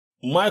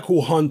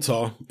Michael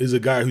Hunter is a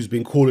guy who's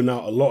been calling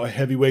out a lot of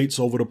heavyweights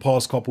over the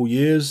past couple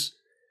years,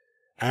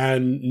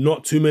 and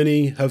not too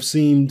many have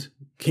seemed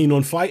keen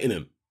on fighting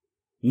him.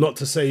 Not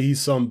to say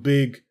he's some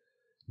big,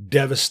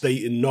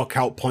 devastating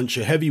knockout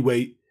puncher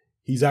heavyweight.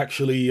 He's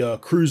actually a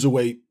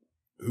cruiserweight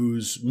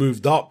who's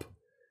moved up,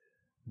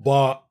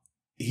 but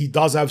he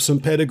does have some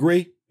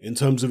pedigree in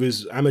terms of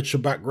his amateur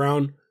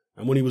background.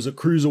 And when he was at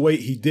cruiserweight,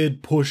 he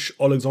did push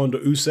Alexander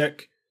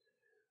Usyk,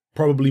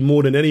 probably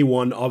more than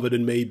anyone other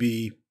than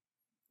maybe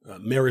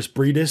Maris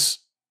Bridis.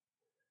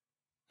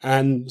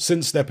 And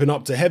since stepping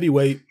up to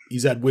heavyweight,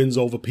 he's had wins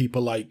over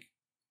people like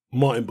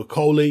Martin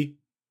Bakole.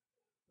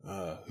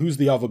 Who's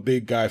the other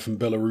big guy from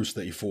Belarus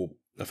that he fought?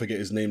 I forget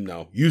his name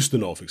now.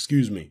 Ustinov,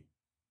 excuse me.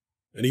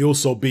 And he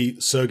also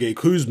beat Sergey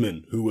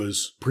Kuzmin, who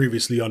was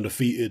previously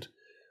undefeated,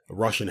 a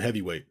Russian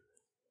heavyweight.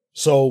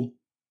 So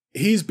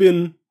he's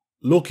been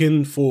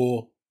looking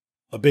for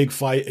a big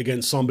fight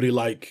against somebody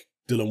like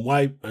Dillian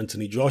Whyte,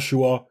 Anthony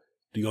Joshua,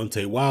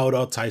 Deontay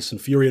Wilder, Tyson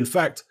Fury. In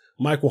fact,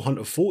 Michael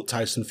Hunter fought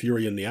Tyson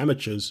Fury in the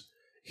amateurs.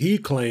 He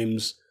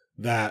claims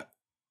that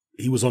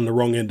he was on the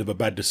wrong end of a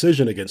bad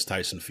decision against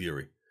Tyson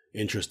Fury,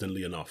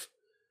 interestingly enough.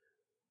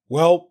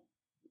 Well,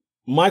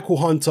 Michael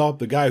Hunter,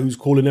 the guy who's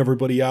calling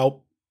everybody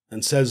out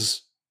and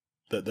says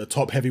that the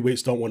top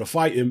heavyweights don't want to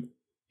fight him,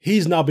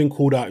 he's now been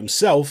called out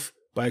himself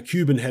by a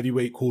Cuban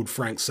heavyweight called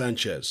Frank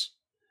Sanchez.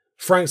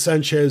 Frank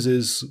Sanchez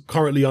is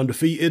currently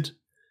undefeated.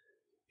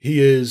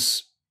 He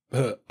is,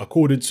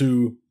 according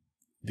to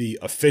the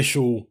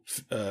official,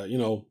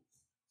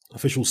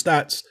 official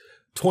stats,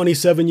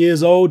 27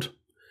 years old.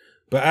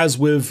 But as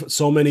with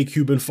so many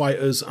Cuban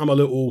fighters, I'm a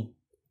little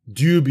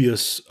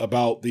dubious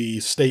about the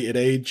stated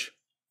age.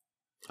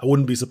 I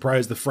wouldn't be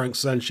surprised if Frank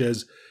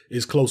Sanchez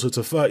is closer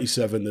to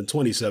 37 than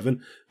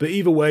 27. But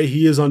either way,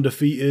 he is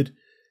undefeated.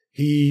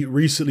 He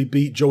recently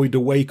beat Joey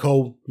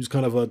DeWayco, who's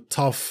kind of a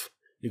tough,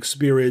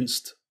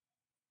 experienced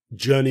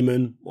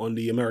journeyman on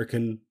the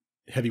American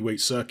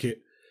heavyweight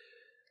circuit.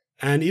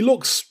 And he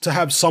looks to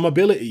have some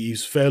ability.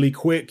 He's fairly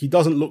quick. He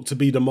doesn't look to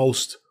be the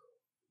most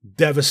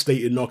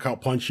devastating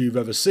knockout puncher you've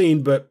ever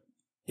seen. But,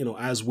 you know,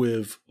 as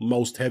with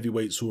most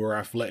heavyweights who are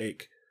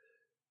athletic,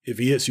 if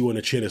he hits you on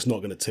the chin, it's not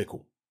going to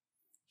tickle.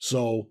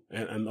 So,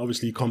 and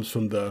obviously he comes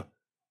from the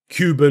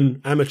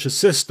Cuban amateur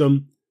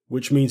system,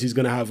 which means he's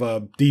going to have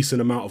a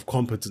decent amount of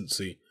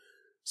competency.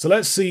 So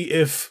let's see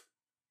if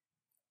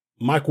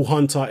Michael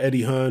Hunter,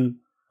 Eddie Hearn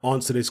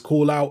answer this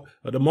call out.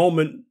 At the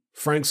moment,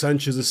 Frank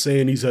Sanchez is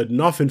saying he's heard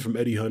nothing from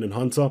Eddie Hearn and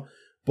Hunter.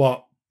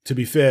 But to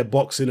be fair,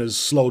 boxing has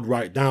slowed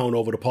right down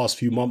over the past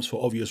few months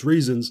for obvious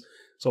reasons.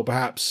 So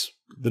perhaps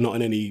they're not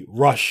in any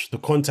rush to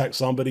contact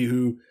somebody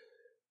who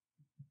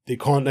they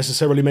can't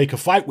necessarily make a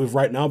fight with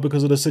right now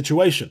because of the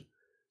situation.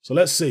 So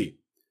let's see.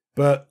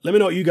 But let me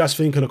know what you guys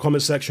think in the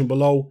comment section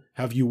below.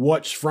 Have you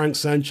watched Frank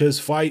Sanchez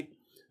fight?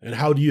 And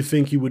how do you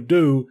think he would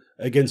do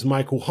against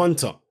Michael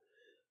Hunter?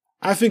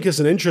 I think it's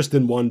an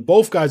interesting one.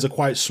 Both guys are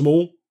quite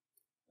small.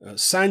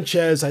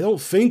 Sanchez, I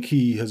don't think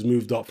he has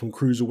moved up from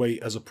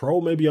cruiserweight as a pro.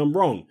 Maybe I'm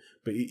wrong.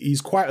 But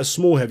he's quite a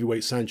small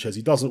heavyweight, Sanchez.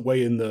 He doesn't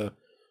weigh in the,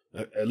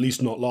 at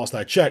least not last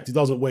I checked, he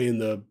doesn't weigh in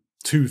the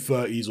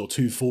 230s or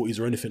 240s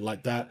or anything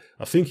like that.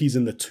 I think he's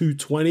in the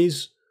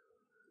 220s.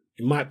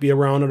 It might be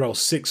around, I don't know,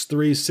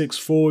 6'3",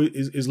 6'4"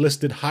 is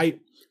listed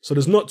height. So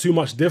there's not too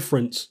much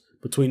difference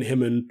between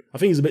him and, I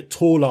think he's a bit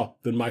taller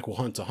than Michael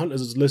Hunter.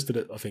 Hunter's is listed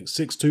at, I think,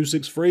 6'2",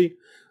 6'3".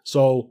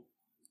 So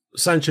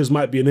Sanchez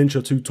might be an inch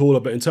or two taller,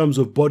 but in terms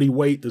of body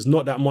weight, there's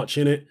not that much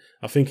in it.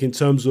 I think in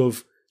terms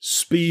of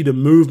speed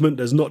and movement,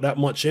 there's not that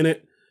much in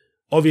it.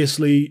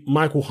 Obviously,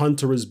 Michael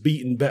Hunter has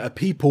beaten better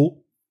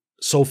people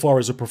so far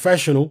as a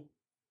professional.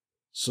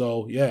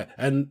 So, yeah.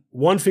 And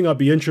one thing I'd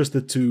be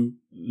interested to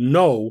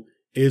know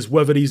is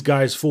whether these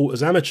guys fought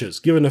as amateurs,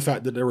 given the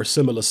fact that they're a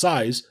similar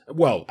size.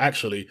 Well,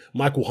 actually,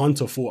 Michael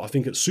Hunter fought, I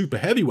think, at super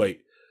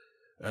heavyweight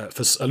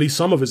for at least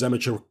some of his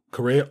amateur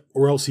career,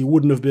 or else he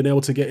wouldn't have been able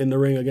to get in the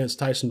ring against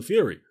Tyson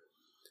Fury.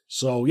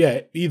 So,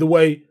 yeah, either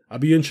way, I'd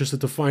be interested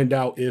to find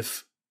out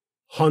if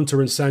Hunter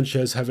and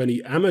Sanchez have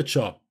any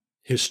amateur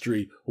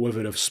history, or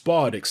whether they've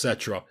sparred,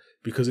 etc.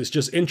 Because it's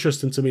just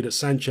interesting to me that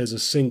Sanchez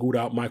has singled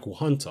out Michael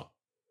Hunter.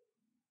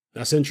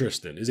 That's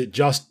interesting. Is it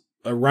just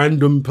a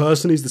random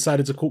person he's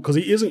decided to call? Because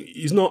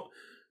he's not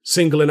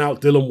singling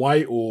out Dillian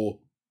Whyte or,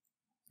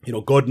 you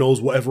know, God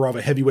knows whatever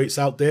other heavyweights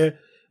out there.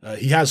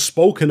 He has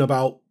spoken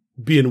about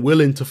being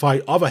willing to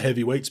fight other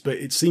heavyweights, but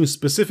it seems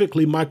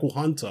specifically Michael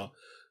Hunter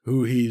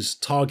who he's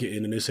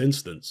targeting in this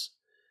instance.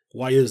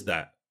 Why is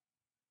that?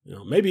 You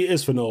know, maybe it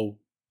is for no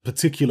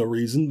particular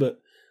reason,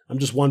 but I'm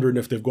just wondering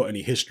if they've got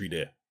any history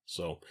there.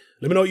 So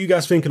let me know what you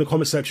guys think in the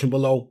comment section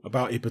below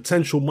about a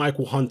potential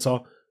Michael Hunter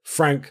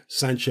Frank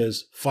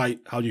Sanchez fight.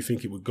 How do you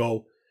think it would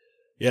go?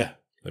 Yeah,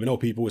 let me know,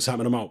 people. It's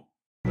happening. I'm out.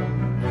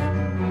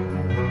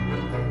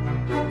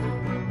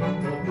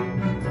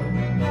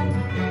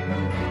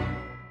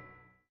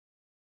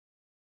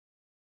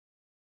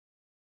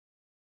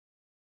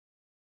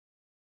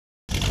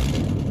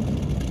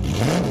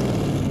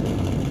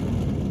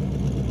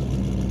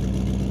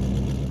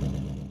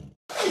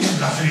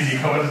 That's easy,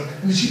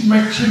 And she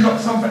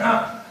knocked something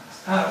out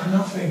of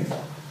nothing.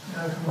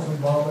 Coming from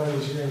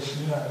Barbados, she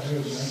knew how to do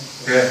it, man.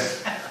 Yeah.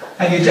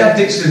 And your dad,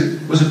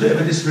 Dixon, was a bit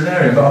of a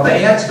disciplinarian, but I bet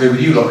he had to be with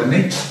you lot, didn't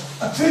he?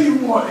 I tell you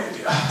what, I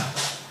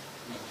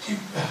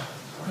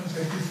wouldn't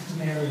say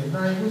disciplinarian. No,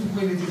 he wasn't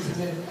really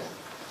disciplinarian.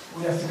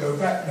 We have to go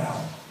back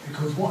now,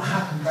 because what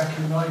happened back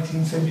in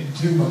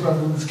 1972, my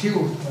brother was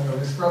killed. My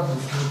eldest brother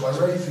was killed by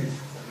racists.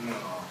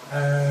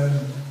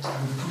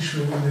 He was pushed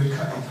through a window,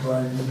 cut his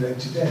groin, and bled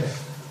to death.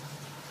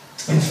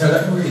 And so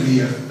that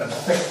really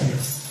affected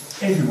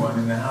everyone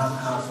in the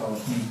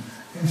household.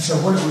 And so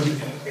what it was,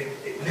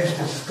 it left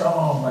a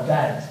scar on my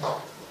dad.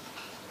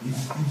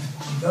 His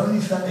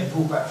only son they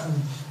brought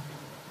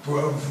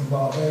over from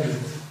Barbados.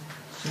 As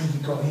soon as he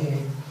got here,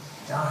 he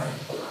died.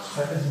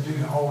 So there's a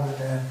big hole in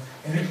there.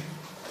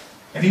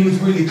 And he was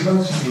really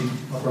close to me,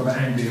 my brother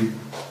Andy.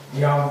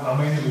 Yeah, I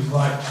mean, it was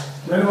like,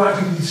 the only way I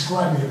can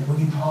describe it, when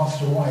he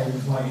passed away, it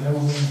was like, you know,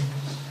 when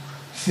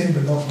Simba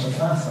lost my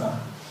Mufasa,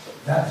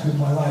 that's when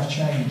my life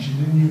changed.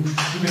 And then you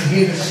can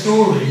hear the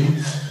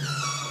stories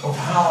of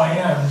how I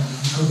am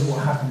because of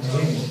what happened to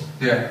him.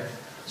 Yeah.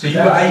 So you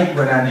were 8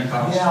 when Andy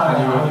passed, yeah,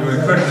 and you were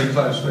incredibly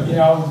close, weren't you?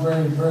 Yeah, I was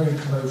very, very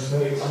close. So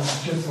it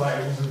was just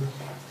like,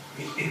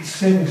 it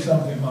said me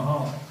something in my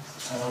heart.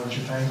 And I was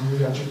just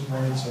angry, I just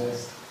went,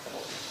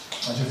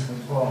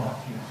 well,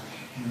 you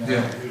know,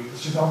 yeah. It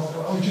was just, I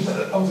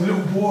was a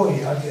little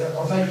boy. I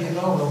was 8 years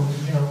old. I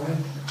was, you know,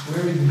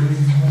 where is he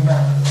coming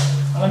back?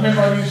 And I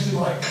remember I used to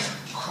like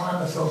cry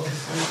myself to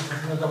sleep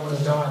because I don't want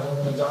to die. I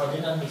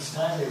didn't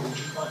understand it. It was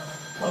just like,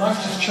 my life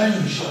just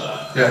changed.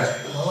 Yeah.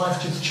 My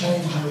life just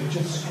changed, and it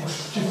just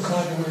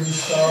kind of really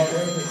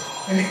started,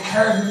 and it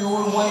carried me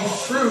all the way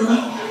through.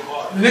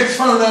 The next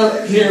phone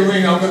I hear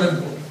ring, I'm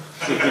gonna.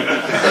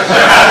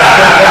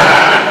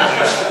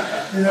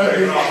 You know,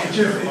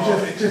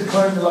 it just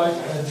kind of like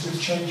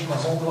just changed my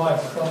whole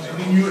life. I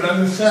mean, you would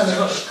understand the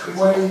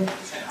way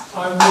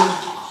I would.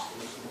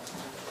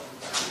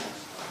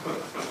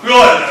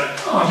 Right.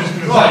 I'm just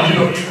going to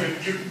say,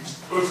 you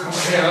both come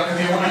here and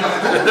you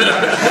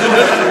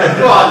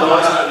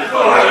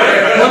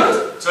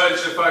turn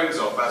your phones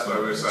off, that's what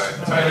we were saying.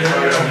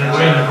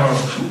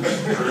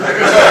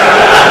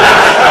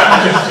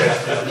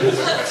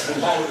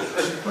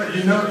 But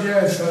you know,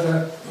 yeah, so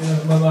that, you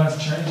know, my life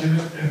changed,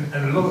 and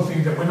a lot of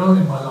things that went on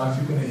in my life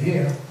you're going to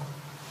hear.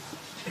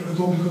 It was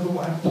all because of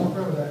what happened to my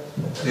brother.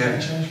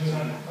 That changed me. I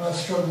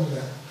struggled with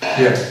that.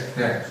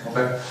 Yeah. I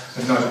bet.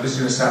 And Nigel, this is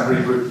going to sound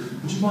really good.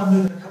 Would you mind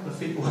moving a couple of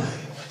feet away?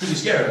 Because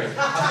you're scaring me. I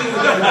think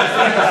we're getting a bit of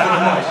feedback on the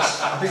mics.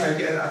 I think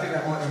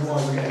that might be why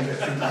we're getting a bit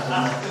of feedback on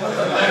the mics.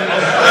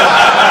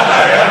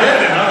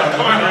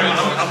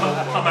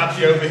 I'm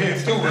happy over here.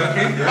 It's still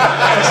working. It's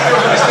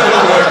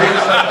still working.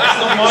 It's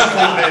not my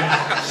fault then.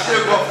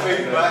 Still got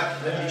feedback.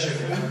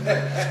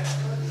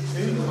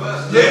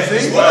 Yeah, see?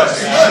 It's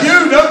worse. You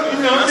don't, you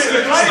know, I'm getting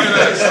the claim.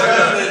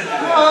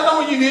 No, I don't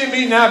want you near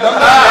me now, don't you?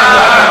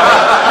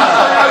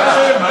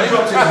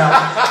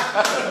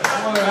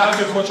 I'll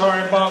just watch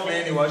Iron Barkley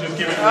anyway, just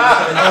give it to me. I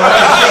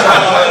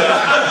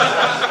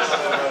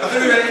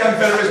think we're getting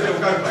better as we'll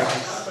go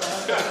places.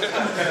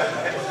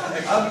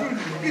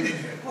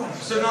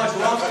 So Nigel,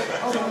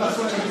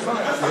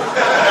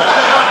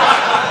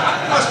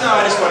 must know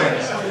how this one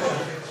ends.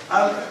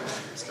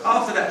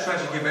 After that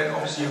tragic event,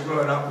 obviously you're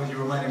growing up with your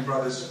remaining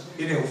brothers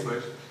in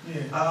Ilford.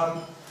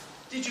 Yeah.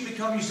 Did you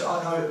become used to,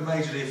 I know it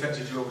majorly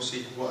affected you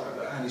obviously,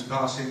 Andy's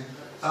passing,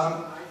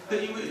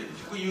 but you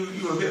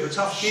were a bit of a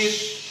tough kid?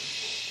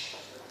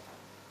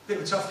 A bit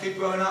of a tough kid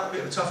growing up, a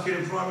bit of a tough kid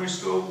in primary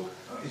school?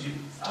 Did you?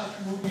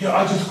 Yeah,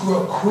 I just grew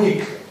up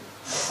quick.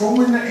 From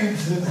when that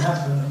incident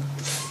happened,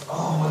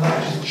 my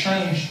life just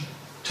changed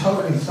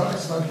totally. Started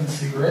smoking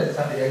cigarettes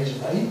at the age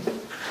of 8.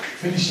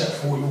 Finished at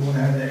 40 when I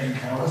had that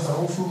encounter. So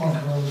all through my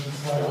career I was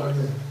just like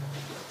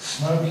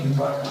smoking.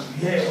 But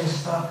yeah, it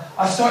was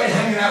I started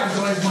hanging out with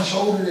guys much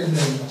older than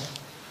me.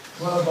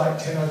 When I was like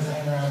 10, I was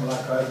hanging around with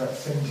like guys like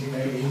 17,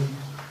 18. Do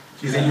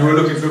you think you were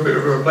looking for a bit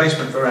of a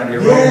replacement for Andy?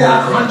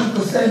 Yeah,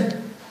 100%.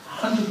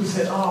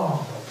 100%.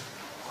 Oh,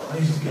 I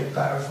used to get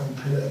battered from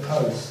pillar to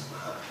post.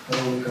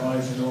 All the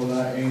guys and all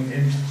that.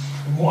 And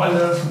what I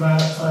learned from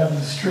outside of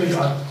the street,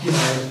 I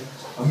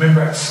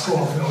remember at school,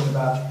 I think I was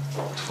about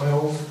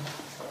 12.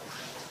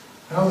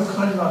 And I was a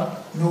kind of like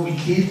naughty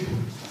kid.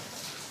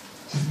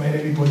 Just made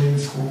everybody in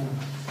school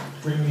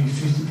bring me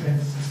 50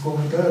 pence to school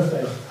on my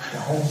birthday. The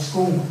whole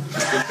school.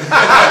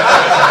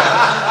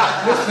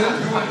 Listen,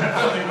 you want that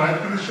money, mate,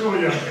 I'm sure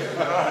you.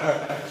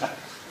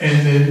 And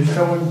then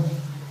someone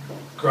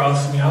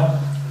grasped me up.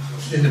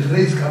 Then the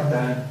police come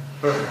down.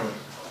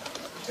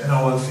 And I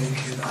was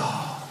thinking,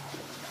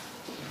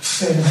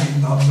 send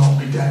me mum, not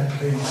me dad,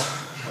 please.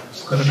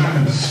 Because you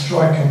can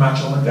strike a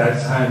match on my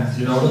dad's hands,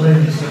 you know what I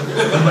mean?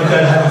 And my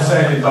dad had a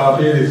saying in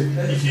Barbados,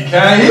 if you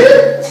can't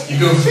hear, you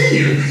go see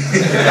you.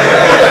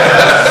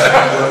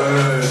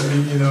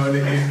 You know,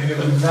 and it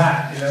was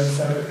that, you know,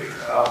 so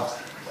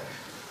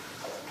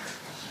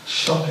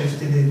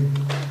shoplifting in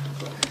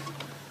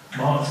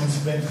Marks and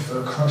Spencer for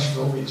a crushed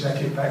velvet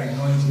jacket back in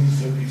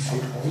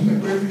 1976. I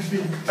remember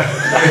everything. I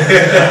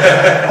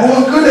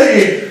wasn't good at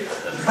it.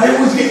 I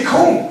always get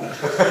caught.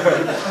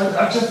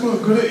 I just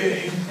wasn't good at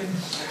it.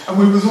 And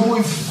we was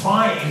always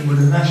fighting with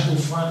the National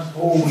Front,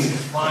 always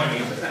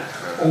fighting,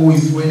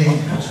 always winning.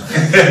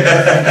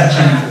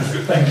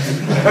 Thank you.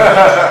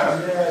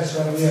 Yeah, so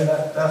yeah,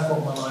 that's what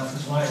my life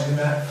was like. And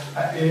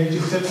at the age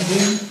of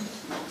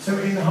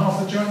 17 and a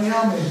half, I joined the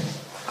army.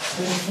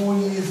 Spent 4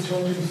 years,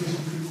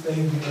 256 days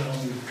in the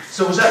army.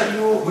 So was that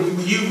were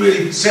you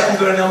really set on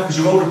going down because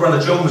your older brother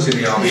John was in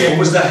the army? Yeah. Or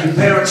was that your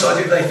parents'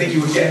 idea? Did they think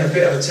you were getting a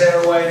bit of a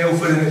tearaway in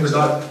Ilford and it was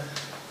like...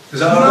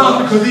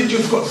 No, because he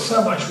just got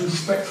so much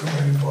respect from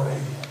everybody.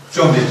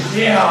 John did?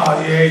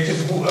 Yeah, he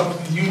just walked up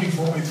with his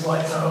uniform, it's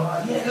like,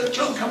 yeah, look,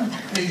 John, come.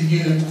 And his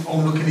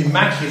uniform looking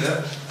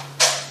immaculate.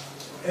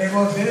 And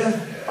everyone's there.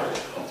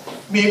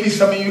 Maybe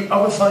some of you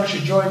other sons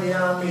should join the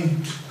army.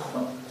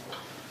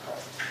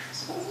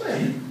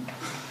 Me?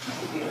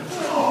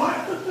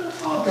 Alright,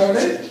 I'll go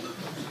then.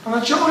 And I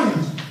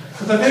joined.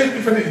 Because I knew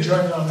if I didn't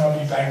join the army, I'd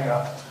be banged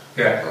up.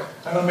 Yeah.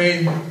 And I mean,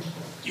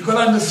 you've got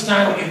to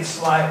understand, it's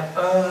like,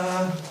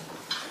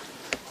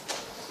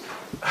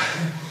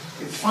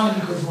 it's funny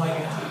because like,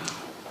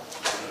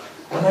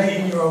 an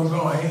 18-year-old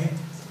guy,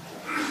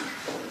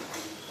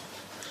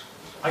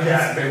 I get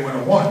out of bed when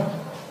I want,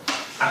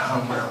 at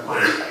home when I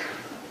want.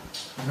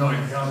 Not in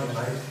the army,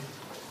 mate.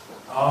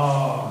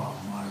 Oh,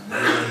 my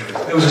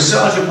God. There was a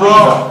Sergeant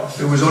Weaver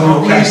who was on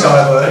your case, I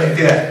heard.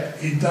 Yeah.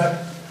 He'd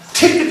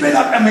tip the bed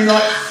up, I mean,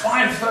 like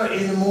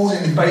 5:30 in the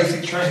morning in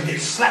basic training, get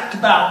slapped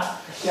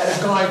about. He had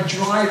a guy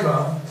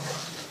driver,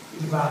 he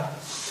was about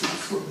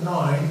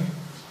 6'9",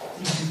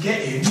 used to get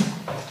him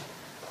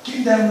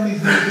down on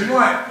his knees,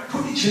 right,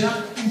 put your chin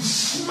up, and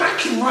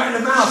smack him right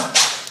in the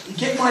mouth. He'd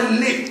get my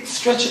lip,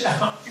 stretch it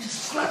out, and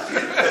slap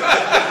it.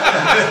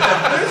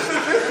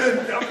 listen,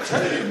 I'm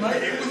telling you,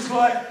 mate, it was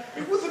like,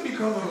 it wasn't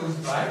because I was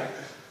black.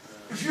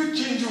 If you're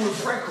ginger with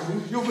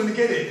freckles, you're going to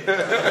get it.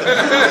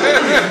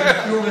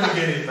 You're going to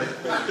get it.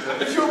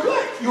 If you're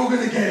black, you're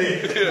going to get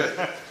it.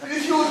 And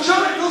if you're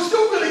giant, you're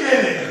still going to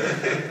get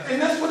it.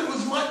 And that's what it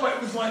was like. But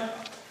it was like,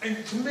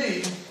 and to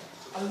me,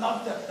 I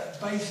love that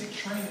basic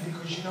training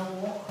because you know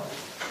what?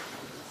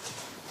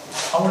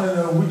 I want to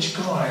know which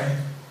guy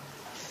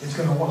is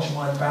going to watch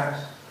my back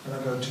when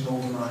I go to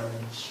Northern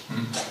Ireland.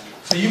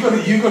 So you got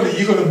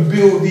to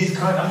build these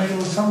kind. I mean, there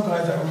were some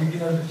guys that were,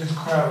 that just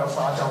cry out.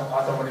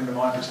 I don't want him in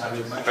my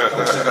battalion, mate.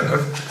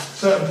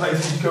 Certain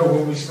places you go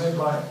when we spent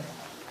like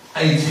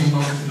 18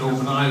 months in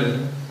Northern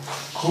Ireland.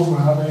 Corporal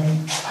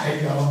having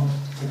Hagar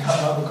and a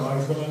couple other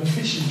guys went on a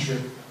fishing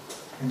trip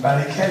in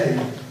Ballykelly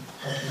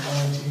back in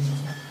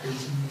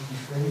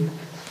 1983.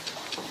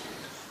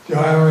 The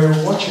IRA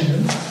were watching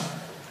them.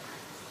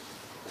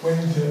 Went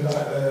into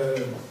like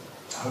the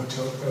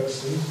hotel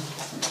firstly.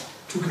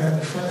 Took out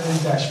the front of the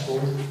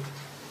dashboard,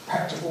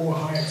 packed it all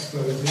high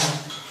explosive,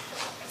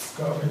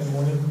 got up in the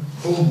morning,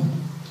 boom.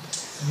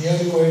 And the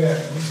only way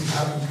that Mrs.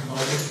 Hammond can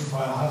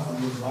identify her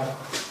husband was like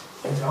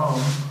his arm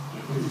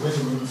with his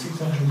regiment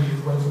 600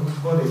 meters away from his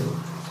body.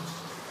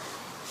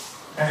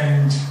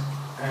 And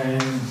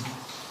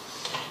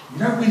you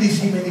don't really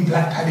see many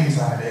black paddies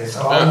out there,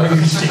 so I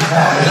really stick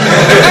out.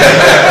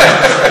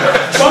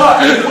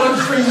 But one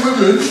thing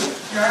women,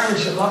 the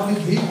Irish are lovely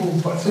people,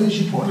 but as soon as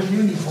you put on a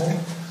uniform,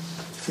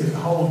 it's a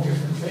whole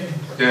different thing.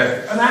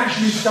 Yeah. And I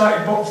actually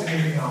started boxing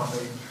in the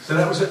army. So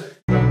that was it.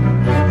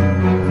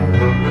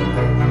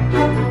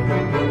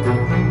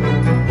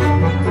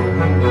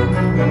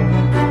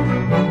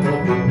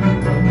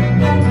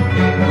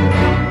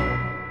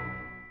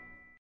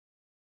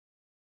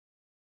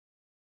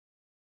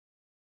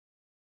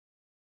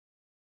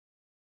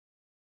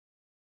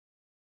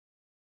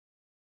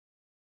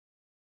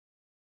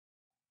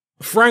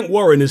 Frank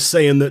Warren is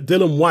saying that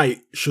Dillian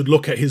Whyte should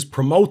look at his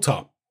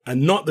promoter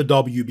and not the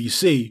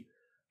WBC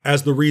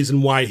as the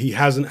reason why he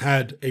hasn't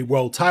had a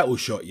world title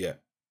shot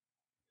yet.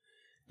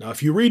 Now,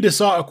 if you read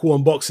this article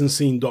on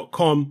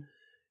BoxingScene.com,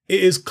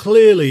 it is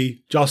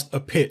clearly just a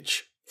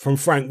pitch from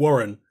Frank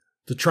Warren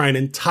to try and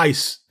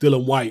entice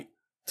Dillian Whyte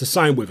to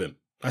sign with him.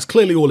 That's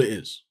clearly all it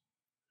is.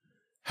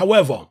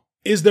 However,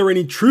 is there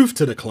any truth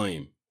to the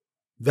claim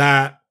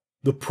that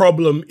the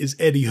problem is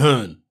Eddie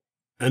Hearn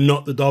and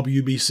not the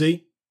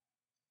WBC?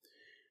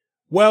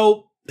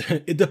 Well,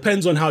 it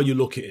depends on how you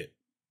look at it.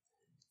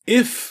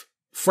 If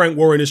Frank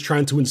Warren is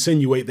trying to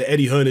insinuate that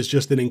Eddie Hearn is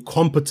just an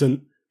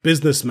incompetent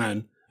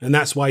businessman and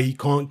that's why he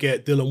can't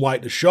get Dillian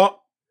Whyte the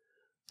shot,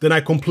 then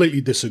I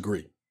completely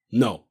disagree.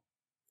 No.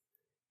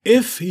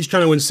 If he's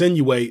trying to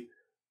insinuate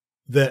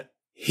that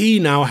he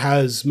now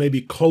has maybe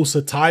closer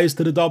ties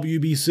to the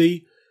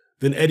WBC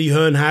than Eddie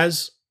Hearn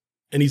has,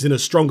 and he's in a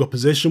stronger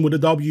position with the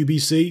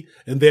WBC,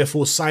 and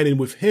therefore signing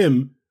with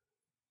him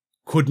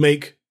could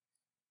make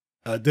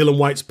Dillian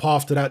Whyte's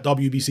path to that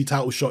WBC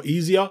title shot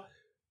easier,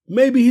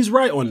 maybe he's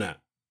right on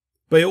that.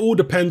 But it all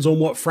depends on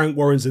what Frank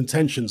Warren's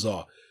intentions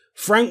are.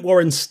 Frank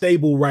Warren's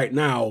stable right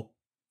now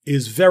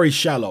is very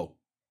shallow.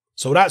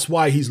 So that's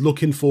why he's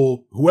looking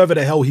for whoever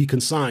the hell he can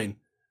sign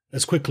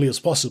as quickly as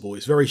possible.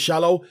 It's very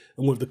shallow,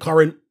 and with the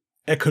current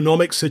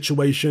economic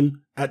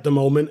situation at the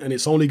moment, and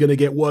it's only going to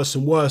get worse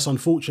and worse,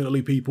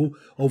 unfortunately, people,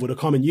 over the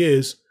coming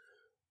years,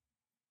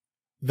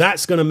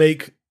 that's going to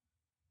make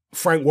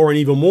Frank Warren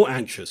even more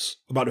anxious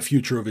about the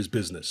future of his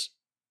business.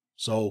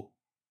 So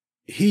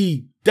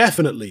he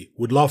definitely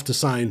would love to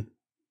sign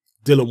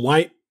Dillian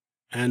Whyte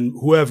and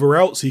whoever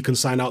else he can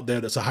sign out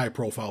there that's a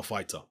high-profile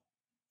fighter.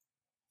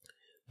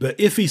 But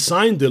if he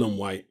signed Dillian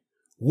Whyte,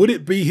 would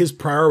it be his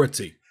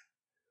priority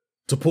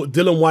to put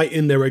Dillian Whyte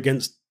in there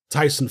against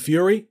Tyson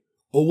Fury?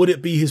 Or would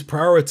it be his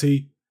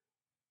priority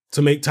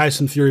to make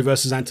Tyson Fury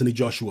versus Anthony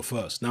Joshua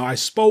first? Now, I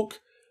spoke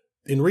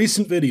in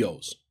recent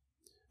videos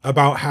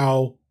about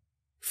how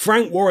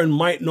Frank Warren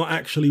might not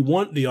actually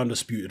want the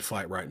undisputed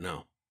fight right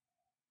now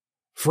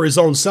for his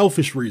own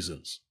selfish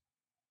reasons.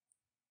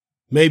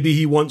 Maybe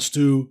he wants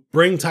to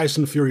bring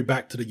Tyson Fury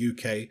back to the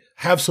UK,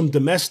 have some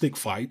domestic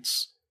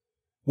fights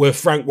where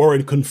Frank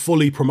Warren can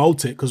fully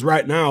promote it. Because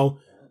right now,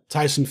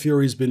 Tyson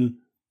Fury's been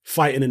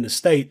fighting in the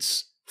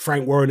States.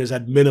 Frank Warren has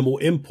had minimal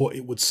input,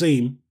 it would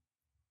seem.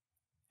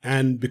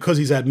 And because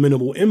he's had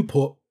minimal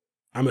input,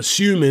 I'm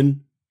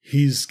assuming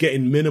he's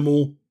getting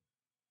minimal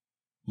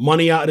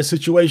money out of the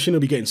situation.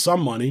 He'll be getting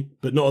some money,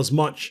 but not as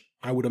much,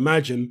 I would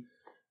imagine,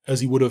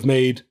 as he would have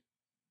made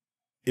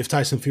if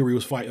Tyson Fury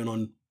was fighting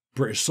on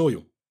British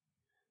soil.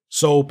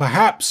 So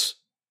perhaps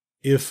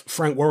if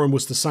Frank Warren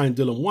was to sign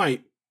Dillian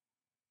Whyte,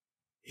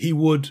 he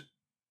would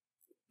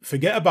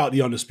forget about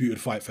the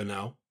undisputed fight for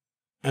now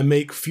and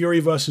make Fury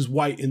versus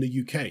Whyte in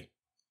the UK.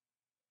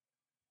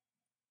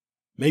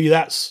 Maybe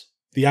that's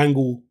the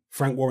angle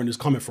Frank Warren is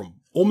coming from.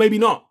 Or maybe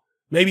not.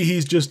 Maybe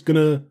he's just going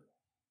to,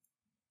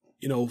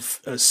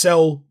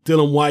 sell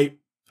Dillian Whyte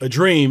a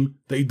dream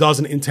that he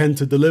doesn't intend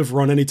to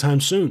deliver on anytime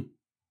soon.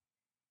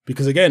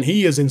 Because again,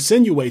 he is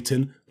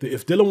insinuating that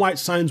if Dillian Whyte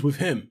signs with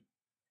him,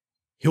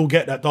 he'll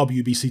get that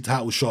WBC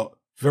title shot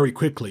very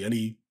quickly. And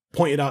he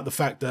pointed out the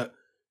fact that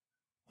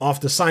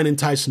after signing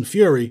Tyson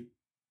Fury,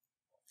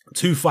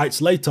 2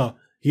 fights later,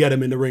 he had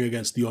him in the ring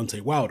against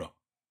Deontay Wilder.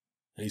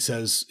 And he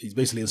says, he's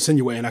basically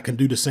insinuating I can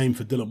do the same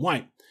for Dillian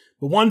Whyte.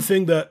 But one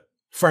thing that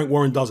Frank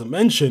Warren doesn't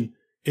mention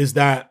is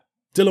that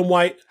Dillian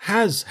Whyte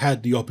has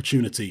had the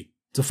opportunity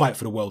to fight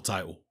for the world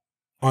title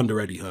under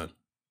Eddie Hearn.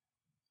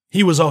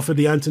 He was offered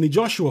the Anthony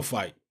Joshua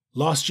fight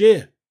last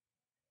year.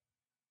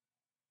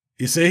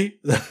 You see?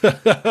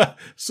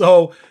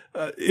 So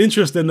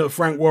interesting that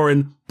Frank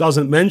Warren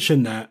doesn't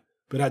mention that,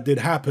 but that did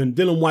happen.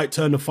 Dillian Whyte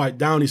turned the fight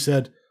down. He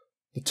said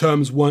the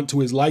terms weren't to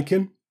his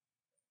liking.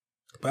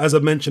 But as I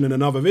mentioned in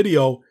another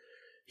video,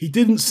 he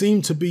didn't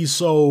seem to be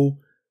so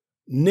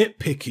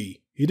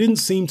nitpicky. He didn't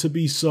seem to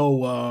be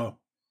so,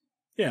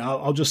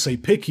 I'll just say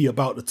picky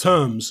about the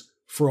terms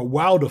for a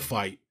Wilder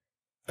fight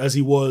as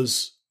he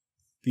was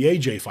the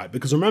AJ fight.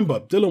 Because remember,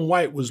 Dillian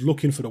Whyte was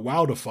looking for the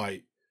Wilder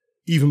fight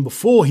even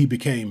before he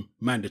became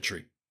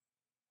mandatory.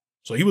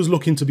 So he was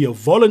looking to be a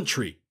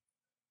voluntary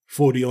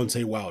for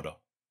Deontay Wilder.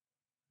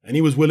 And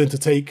he was willing to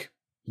take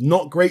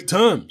not great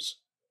terms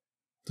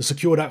to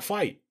secure that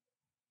fight.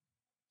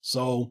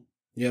 So,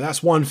 yeah,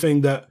 that's one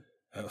thing that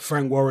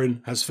Frank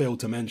Warren has failed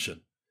to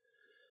mention.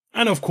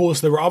 And of course,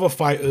 there were other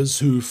fighters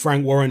who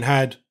Frank Warren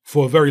had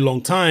for a very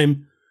long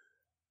time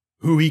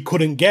who he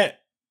couldn't get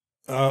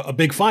a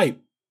big fight.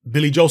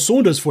 Billy Joe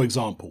Saunders, for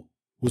example,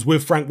 was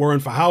with Frank Warren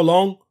for how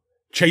long?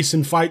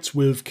 Chasing fights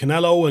with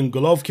Canelo and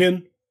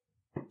Golovkin.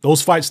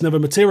 Those fights never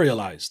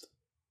materialized.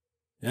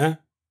 Yeah?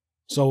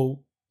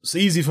 So it's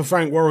easy for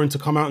Frank Warren to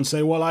come out and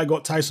say, well, I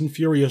got Tyson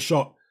Fury a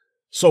shot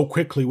so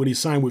quickly when he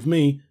signed with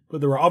me,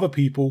 but there are other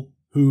people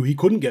who he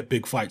couldn't get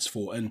big fights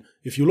for. And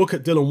if you look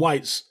at Dillian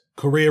Whyte's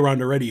career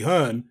under Eddie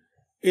Hearn,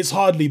 it's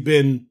hardly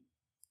been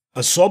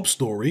a sob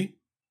story.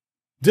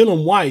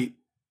 Dillian Whyte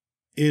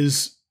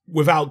is,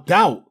 without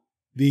doubt,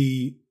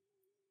 the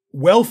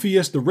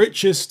wealthiest, the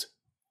richest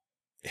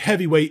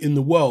heavyweight in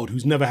the world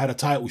who's never had a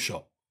title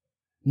shot.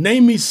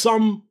 Name me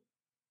some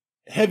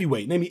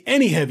heavyweight, name me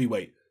any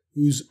heavyweight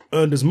who's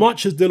earned as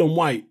much as Dillian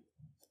Whyte,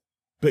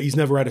 but he's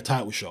never had a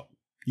title shot.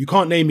 You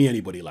can't name me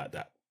anybody like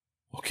that.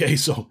 Okay,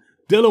 so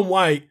Dillian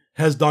Whyte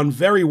has done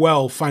very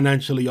well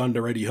financially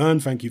under Eddie Hearn,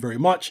 thank you very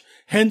much.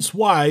 Hence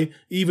why,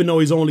 even though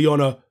he's only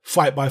on a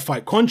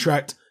fight-by-fight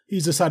contract,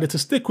 he's decided to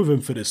stick with him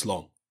for this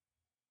long.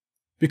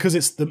 Because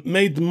it's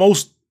made the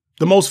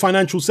most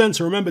financial sense.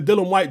 And remember,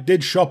 Dillian Whyte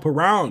did shop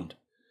around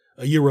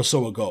a year or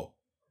so ago.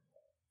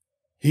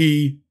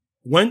 He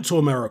went to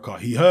America.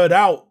 He heard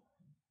out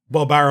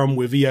Bob Arum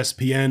with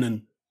ESPN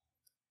and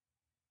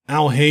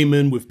Al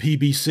Heyman with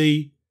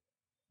PBC,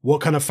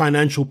 what kind of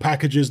financial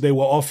packages they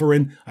were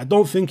offering. I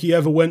don't think he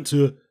ever went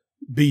to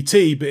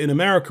BT, but in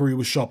America he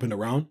was shopping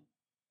around.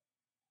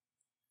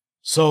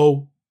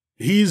 So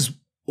he's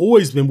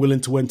always been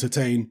willing to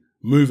entertain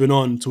moving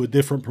on to a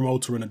different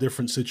promoter in a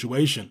different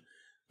situation.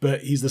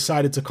 But he's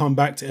decided to come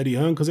back to Eddie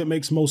Hearn because it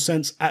makes most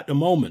sense at the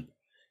moment.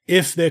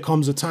 If there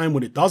comes a time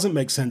when it doesn't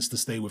make sense to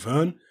stay with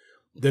Hearn,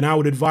 then I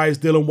would advise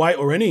Dillian Whyte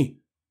or any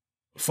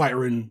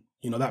fighter in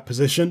that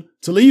position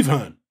to leave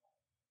Hearn.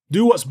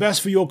 Do what's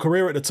best for your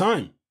career at the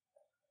time.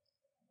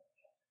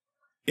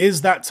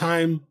 is that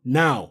time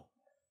now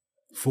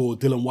for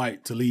Dillian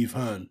Whyte to leave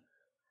Hearn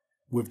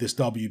with this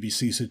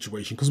WBC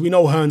situation? Because we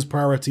know Hearn's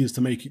priority is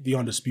to make the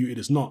undisputed.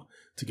 It's not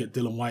to get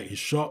Dillian Whyte his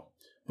shot.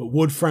 But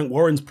would Frank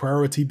Warren's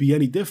priority be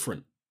any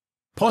different?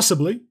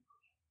 Possibly.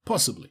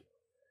 Possibly.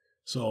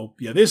 So,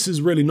 yeah, this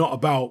is really not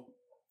about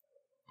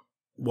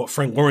what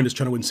Frank Warren is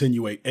trying to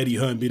insinuate, Eddie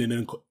Hearn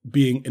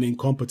being an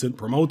incompetent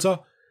promoter.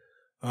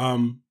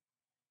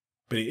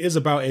 But it is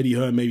about Eddie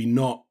Hearn maybe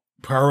not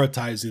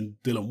prioritizing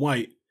Dillian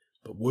Whyte,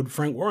 but would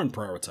Frank Warren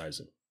prioritize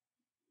him?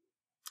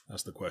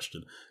 That's the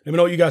question. Let me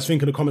know what you guys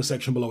think in the comment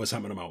section below. It's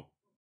happening out.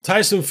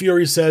 Tyson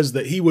Fury says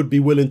that he would be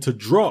willing to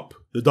drop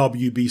the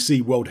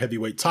WBC World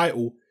Heavyweight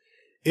title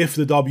if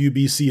the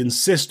WBC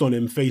insist on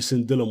him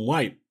facing Dillian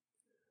Whyte.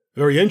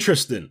 Very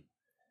interesting.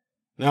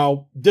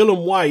 Now,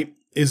 Dillian Whyte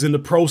is in the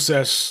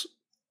process,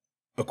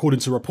 according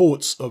to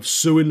reports, of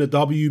suing the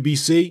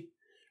WBC.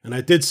 And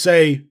I did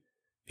say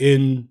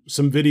in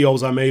some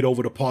videos I made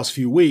over the past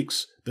few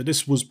weeks that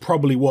this was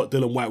probably what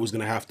Dillian Whyte was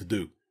going to have to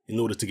do in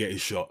order to get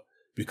his shot,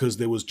 because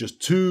there was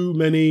just too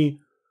many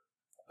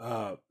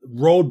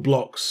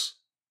roadblocks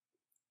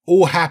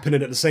all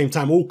happening at the same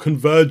time, all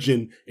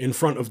converging in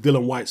front of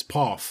Dillian Whyte's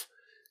path,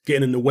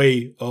 getting in the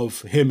way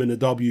of him in the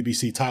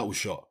WBC title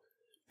shot.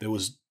 There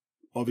was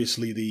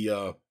obviously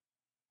the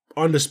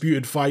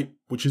undisputed fight,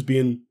 which is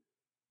being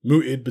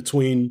mooted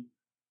between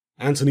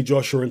Anthony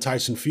Joshua and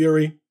Tyson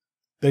Fury.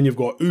 Then you've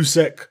got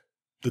Usyk,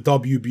 the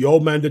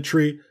WBO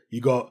mandatory. You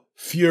got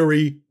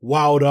Fury,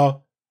 Wilder,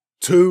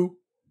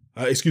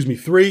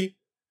 3.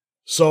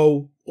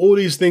 So all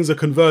these things are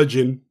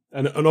converging.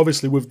 And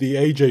obviously with the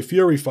AJ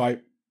Fury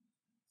fight,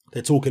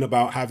 they're talking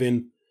about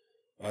having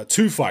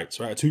 2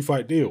 fights, right? A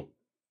 2-fight deal.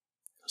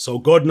 So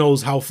God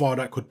knows how far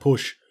that could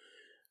push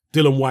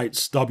Dillian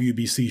Whyte's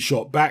WBC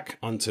shot back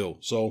until.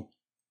 So,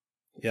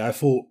 yeah, I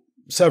thought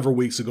several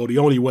weeks ago, the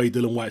only way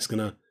Dillian Whyte's going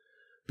to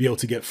be able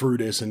to get through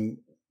this and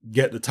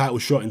get the title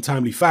shot in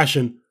timely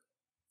fashion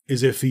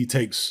is if he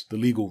takes the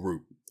legal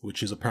route,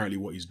 which is apparently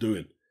what he's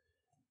doing.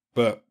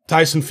 But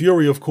Tyson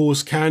Fury, of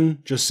course, can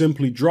just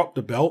simply drop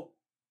the belt,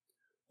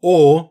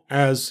 or,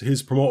 as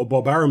his promoter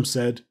Bob Arum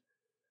said,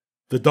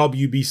 the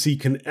WBC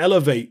can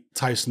elevate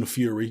Tyson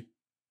Fury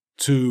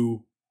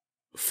to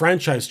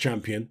franchise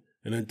champion,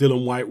 and then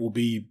Dillian Whyte will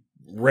be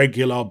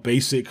regular,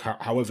 basic,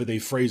 however they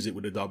phrase it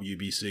with the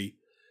WBC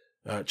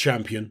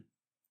champion.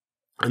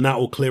 And that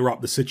will clear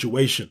up the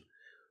situation.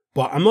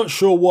 But I'm not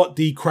sure what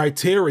the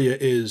criteria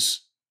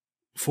is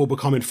for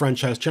becoming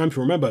franchise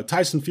champion. Remember,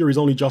 Tyson Fury's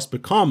only just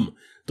become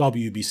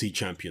WBC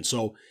champion.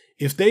 So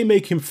if they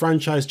make him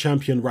franchise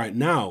champion right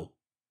now,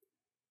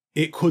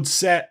 it could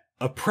set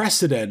a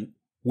precedent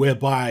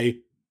whereby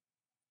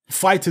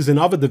fighters in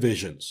other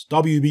divisions,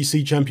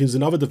 WBC champions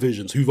in other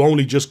divisions who've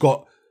only just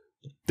got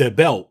their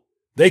belt,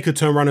 they could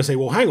turn around and say,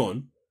 well, hang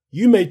on,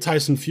 you made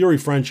Tyson Fury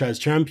franchise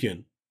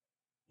champion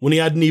when he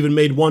hadn't even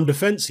made one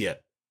defense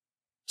yet.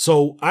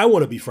 So I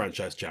want to be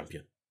franchise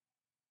champion.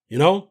 You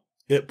know,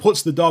 it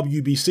puts the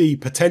WBC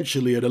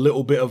potentially at a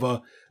little bit of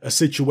a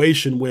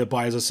situation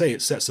whereby, as I say,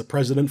 it sets a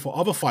precedent for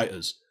other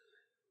fighters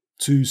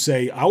to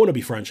say, I want to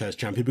be franchise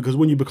champion, because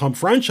when you become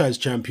franchise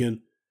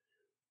champion,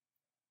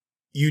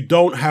 you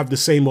don't have the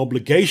same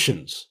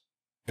obligations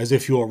as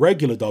if you're a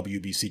regular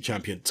WBC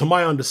champion. To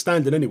my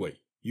understanding anyway.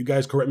 You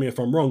guys correct me if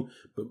I'm wrong,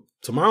 but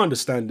to my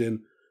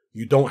understanding,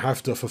 you don't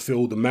have to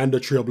fulfill the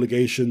mandatory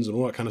obligations and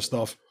all that kind of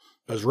stuff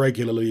as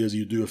regularly as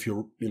you do if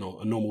you're, you know,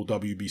 a normal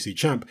WBC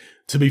champ.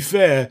 To be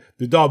fair,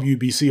 the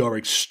WBC are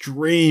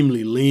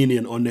extremely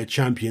lenient on their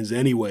champions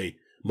anyway,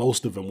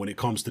 most of them, when it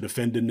comes to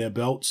defending their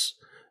belts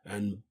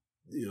and,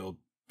 you know,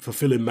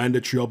 fulfilling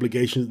mandatory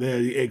obligations. They're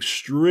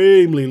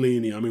extremely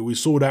lenient. I mean, we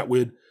saw that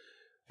with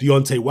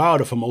Deontay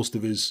Wilder for most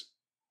of his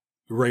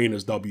reign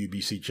as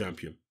WBC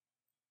champion.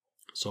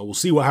 So we'll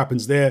see what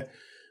happens there.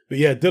 But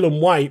yeah, Dillian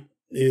Whyte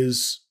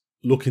is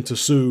looking to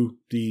sue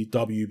the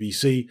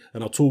WBC,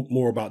 and I'll talk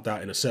more about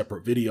that in a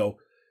separate video.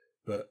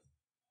 But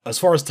as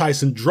far as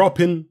Tyson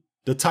dropping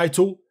the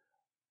title,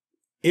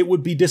 it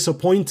would be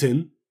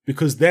disappointing,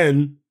 because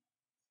then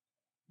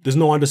there's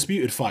no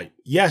undisputed fight.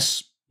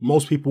 Yes,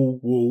 most people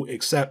will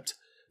accept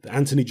that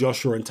Anthony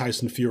Joshua and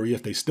Tyson Fury,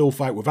 if they still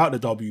fight without the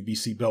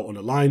WBC belt on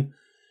the line,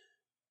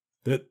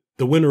 that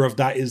the winner of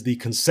that is the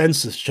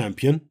consensus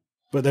champion,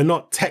 but they're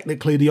not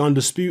technically the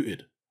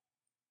undisputed.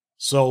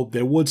 So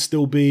there would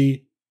still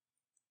be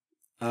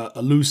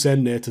a loose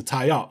end there to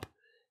tie up.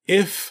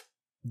 If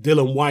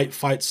Dillian Whyte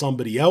fights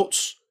somebody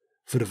else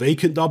for the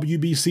vacant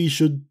WBC,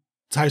 should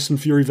Tyson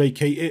Fury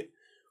vacate it,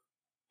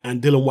 and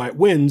Dillian Whyte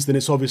wins, then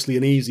it's obviously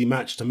an easy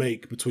match to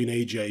make between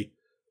AJ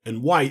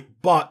and Whyte.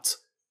 But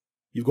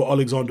you've got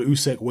Alexander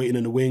Usyk waiting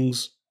in the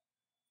wings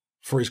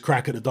for his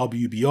crack at the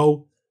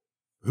WBO.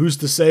 Who's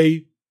to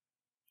say,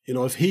 you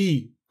know, if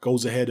he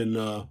goes ahead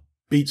and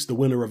beats the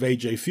winner of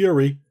AJ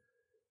Fury,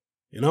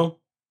 you know,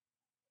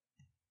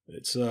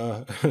 it's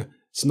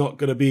it's not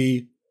going to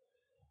be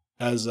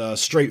as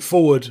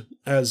straightforward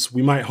as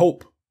we might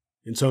hope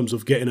in terms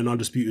of getting an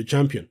undisputed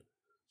champion.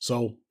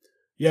 So,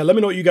 Yeah, let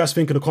me know what you guys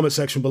think in the comment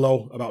section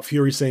below about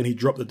Fury saying he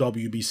dropped the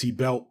WBC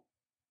belt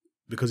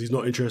because he's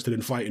not interested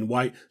in fighting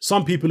White.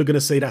 Some people are going to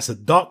say that's a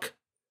duck,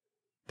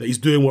 that he's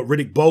doing what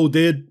Riddick Bowe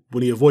did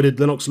when he avoided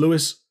Lennox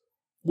Lewis.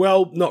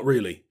 Well, not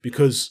really,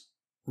 because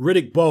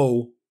Riddick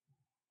Bowe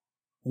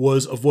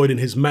was avoiding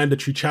his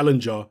mandatory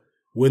challenger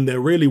when there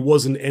really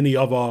wasn't any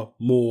other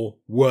more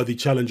worthy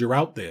challenger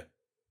out there.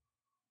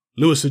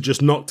 Lewis had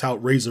just knocked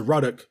out Razor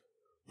Ruddock,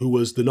 who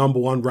was the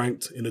 #1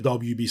 ranked in the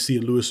WBC,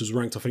 and Lewis was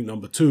ranked, I think,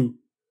 #2.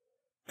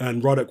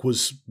 And Ruddock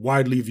was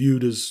widely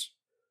viewed as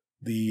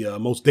the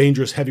most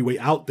dangerous heavyweight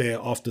out there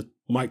after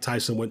Mike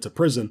Tyson went to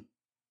prison.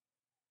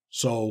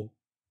 So,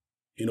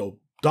 you know,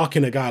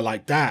 ducking a guy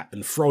like that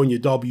and throwing your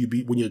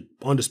when you're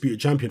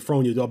undisputed champion,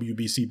 throwing your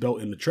WBC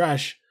belt in the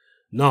trash,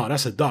 nah,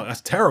 that's a duck.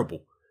 That's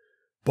terrible.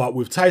 But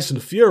with Tyson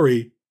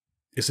Fury,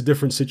 it's a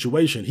different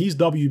situation. He's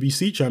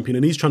WBC champion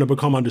and he's trying to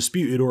become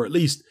undisputed, or at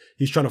least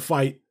he's trying to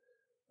fight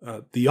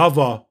the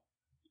other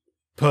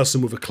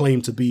person with a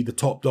claim to be the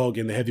top dog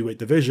in the heavyweight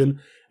division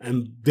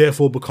and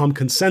therefore become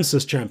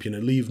consensus champion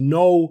and leave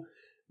no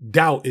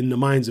doubt in the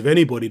minds of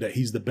anybody that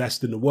he's the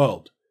best in the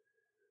world.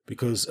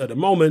 Because at the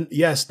moment,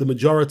 yes, the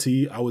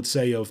majority, I would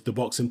say, of the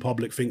boxing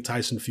public think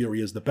Tyson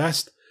Fury is the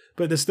best,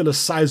 but there's still a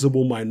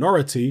sizable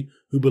minority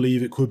who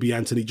believe it could be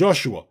Anthony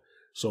Joshua.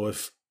 So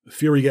if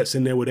Fury gets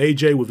in there with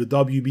AJ with the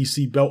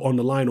WBC belt on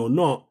the line or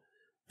not,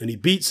 and he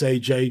beats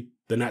AJ,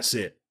 then that's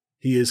it.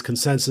 He is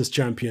consensus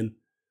champion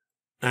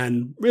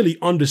and really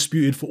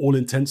undisputed for all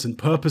intents and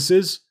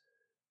purposes.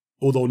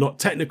 Although not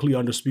technically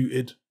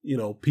undisputed, you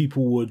know,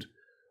 people would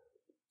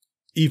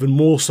even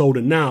more so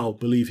than now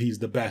believe he's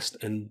the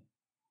best and,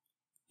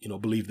 you know,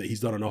 believe that he's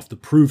done enough to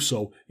prove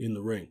so in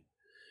the ring.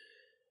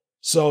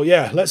 So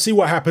yeah, let's see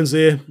what happens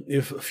here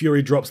if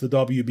Fury drops the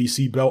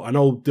WBC belt. I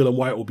know Dillian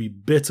Whyte will be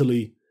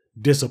bitterly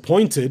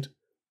disappointed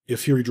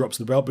if Fury drops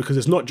the belt, because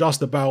it's not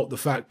just about the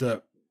fact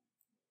that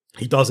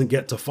he doesn't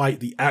get to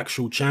fight the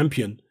actual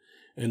champion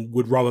and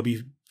would rather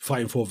be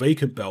fighting for a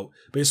vacant belt,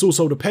 but it's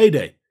also the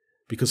payday.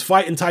 Because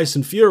fighting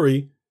Tyson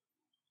Fury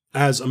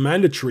as a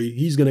mandatory,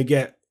 he's going to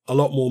get a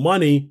lot more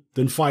money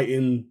than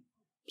fighting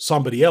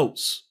somebody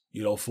else,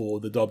 you know, for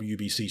the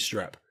WBC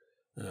strap.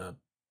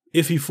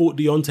 If he fought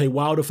Deontay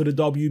Wilder for the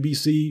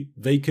WBC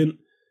vacant,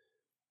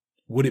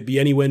 would it be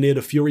anywhere near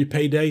the Fury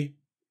payday?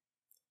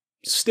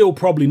 Still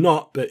probably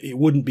not, but it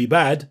wouldn't be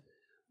bad.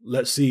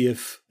 Let's see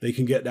if they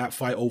can get that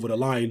fight over the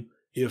line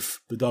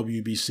if the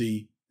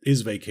WBC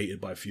is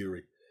vacated by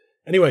Fury.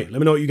 Anyway, let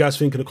me know what you guys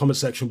think in the comment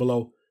section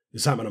below.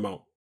 It's happening, I'm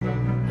out.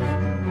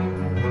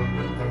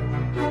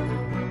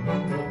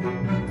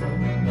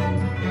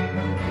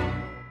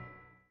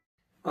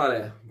 Hi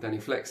there, Danny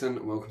Flexen,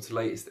 and welcome to the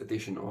latest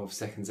edition of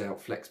Seconds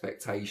Out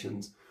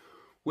Flexpectations.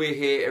 We're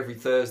here every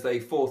Thursday,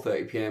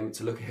 4:30 PM,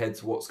 to look ahead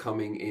to what's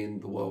coming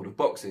in the world of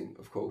boxing,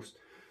 of course.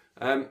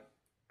 And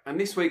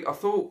this week I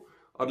thought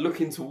I'd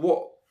look into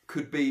what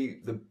could be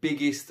the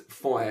biggest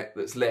fight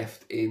that's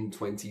left in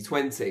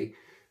 2020.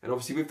 And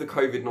obviously with the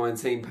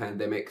COVID-19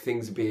 pandemic,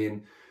 things are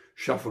being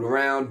shuffled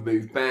around,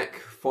 moved back.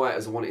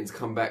 Fighters are wanting to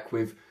come back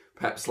with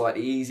perhaps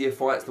slightly easier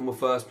fights than were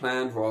first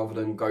planned, rather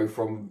than go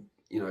from,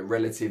 you know,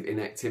 relative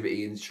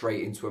inactivity and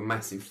straight into a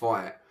massive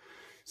fight.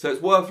 So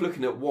it's worth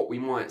looking at what we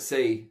might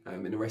see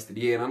in the rest of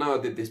the year. And I know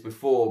I did this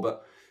before,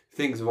 but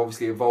things have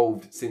obviously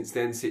evolved since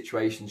then.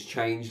 Situations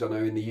changed. I know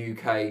in the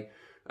UK,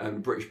 the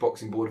British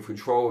Boxing Board of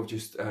Control have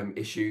just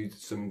issued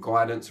some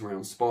guidance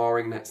around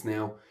sparring. That's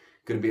now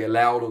going to be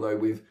allowed, although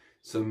with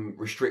some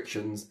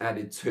restrictions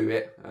added to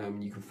it.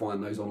 You can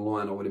find those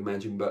online, I would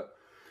imagine, but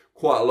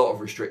quite a lot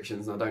of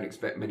restrictions, and I don't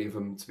expect many of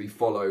them to be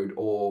followed,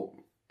 or,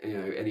 you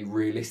know, any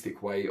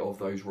realistic way of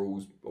those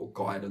rules or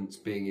guidance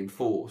being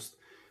enforced.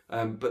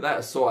 But that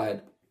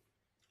aside,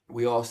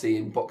 we are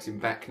seeing boxing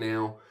back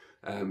now.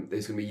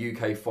 There's going to be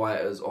UK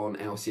fighters on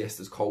our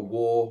SIESTA's Cold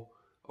War,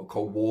 or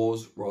Cold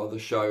Wars rather,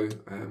 show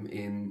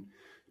in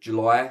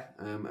July,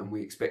 and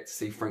we expect to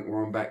see Frank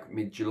Warren back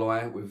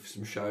mid-July with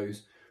some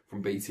shows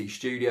from BT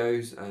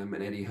Studios, and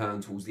Eddie Hearn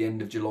towards the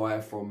end of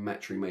July from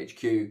Matchroom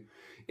HQ.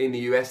 In the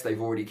US,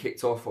 they've already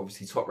kicked off,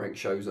 obviously top ranked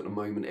shows at the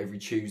moment every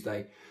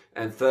Tuesday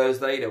and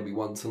Thursday. There'll be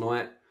one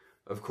tonight,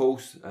 of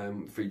course,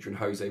 featuring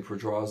Jose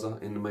Pedraza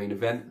in the main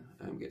event.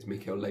 Gets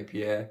Mikel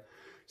Lapierre,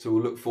 so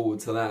we'll look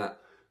forward to that.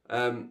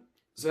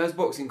 So as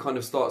boxing kind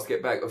of starts to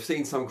get back, I've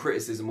seen some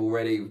criticism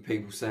already with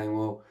people saying,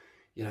 well,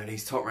 you know,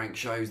 these top ranked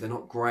shows, they're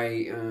not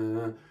great.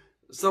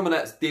 Some of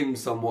that's dimmed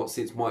somewhat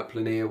since Mike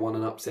Planier won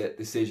an upset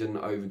decision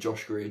over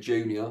Josh Greer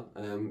Jr.,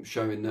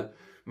 showing that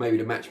maybe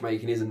the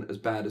matchmaking isn't as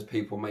bad as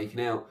people are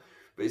making out.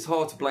 But it's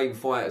hard to blame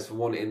fighters for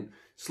wanting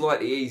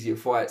slightly easier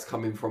fights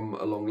coming from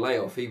a long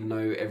layoff, even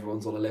though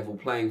everyone's on a level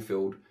playing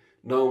field.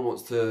 No one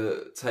wants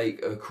to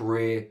take a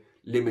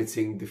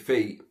career-limiting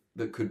defeat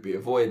that could be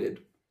avoided.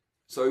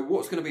 So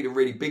what's going to be the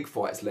really big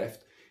fights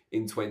left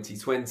in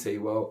 2020?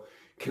 Well,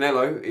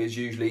 Canelo is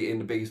usually in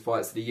the biggest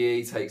fights of the year.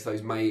 He takes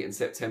those May and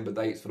September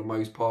dates for the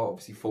most part.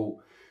 Obviously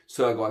fought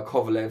Sergei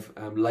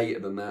Kovalev later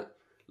than that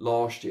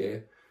last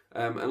year.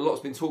 And a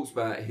lot's been talked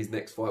about his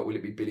next fight. Will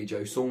it be Billy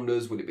Joe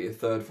Saunders? Will it be a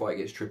third fight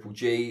against Triple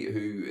G,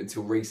 who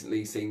until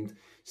recently seemed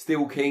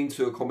still keen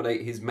to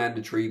accommodate his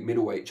mandatory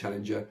middleweight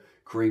challenger,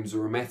 Kareem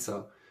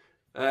Zurumeta?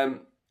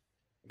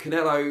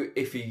 Canelo,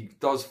 if he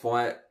does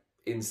fight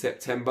in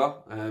September,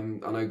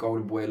 I know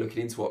Golden Boy are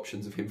looking into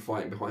options of him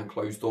fighting behind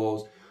closed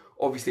doors.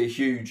 Obviously a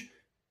huge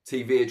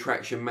TV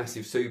attraction,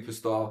 massive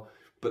superstar,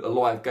 but the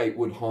live gate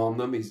would harm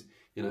them. He's,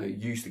 you know,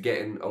 used to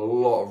getting a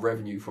lot of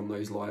revenue from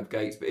those live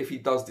gates. But if he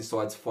does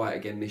decide to fight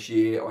again this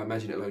year, I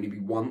imagine it'll only be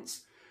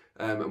once.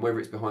 And whether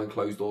it's behind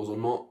closed doors or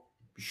not,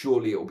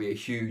 surely it'll be a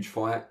huge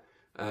fight.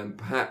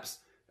 Perhaps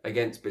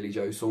against Billy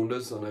Joe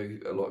Saunders. I know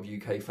a lot of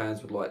UK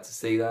fans would like to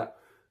see that.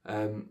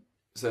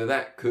 So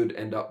that could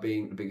end up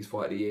being the biggest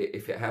fight of the year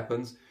if it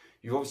happens.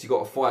 You've obviously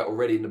got a fight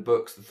already in the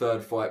books, the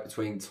third fight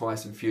between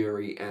Tyson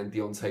Fury and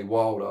Deontay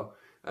Wilder.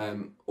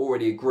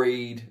 Already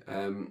agreed.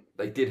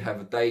 They did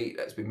have a date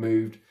that's been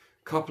moved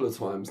a couple of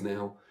times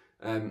now.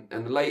 And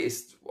the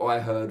latest I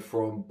heard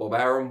from Bob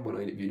Arum, when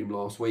I interviewed him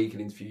last week,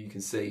 an interview you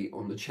can see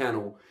on the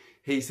channel,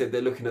 he said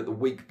they're looking at the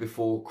week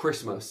before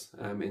Christmas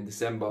in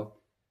December.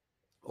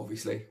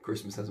 Obviously,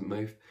 Christmas hasn't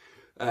moved.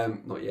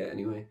 Not yet,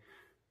 anyway.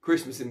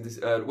 Christmas in this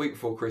week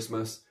before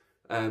Christmas,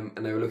 and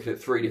they were looking at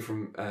 3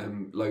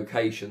 different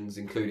locations,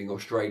 including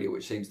Australia,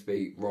 which seems to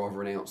be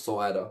rather an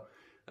outsider.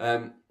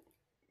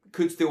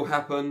 Could still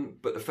happen,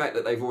 but the fact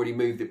that they've already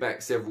moved it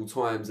back several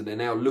times and they're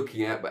now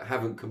looking at but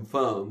haven't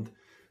confirmed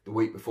the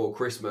week before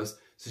Christmas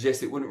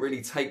suggests it wouldn't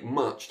really take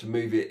much to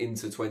move it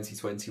into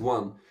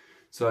 2021.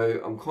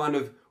 So I'm kind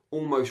of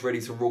almost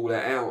ready to rule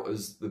that out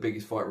as the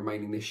biggest fight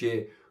remaining this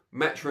year.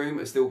 Matchroom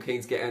are still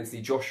keen to get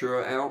Anthony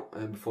Joshua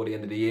out before the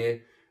end of the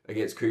year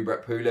against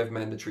Kubrat Pulev,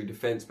 mandatory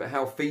defence, but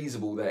how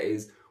feasible that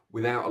is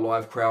without a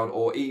live crowd,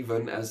 or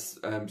even as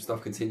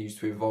stuff continues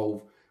to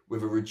evolve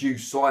with a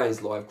reduced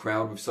size live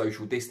crowd with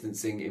social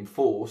distancing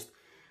enforced,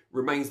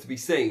 remains to be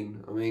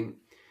seen. I mean,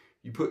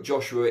 you put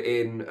Joshua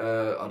in,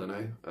 I don't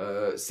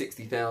know,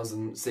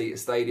 60,000 seat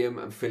stadium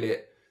and fill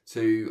it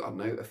to, I don't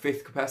know, a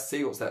fifth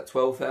capacity. What's that,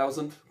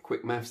 12,000?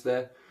 Quick maths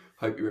there.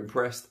 Hope you're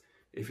impressed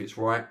if it's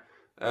right.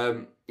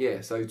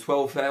 Yeah, so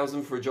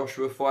 12,000 for a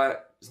Joshua fight.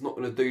 It's not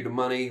going to do the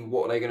money.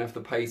 What are they going to have to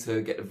pay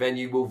to get the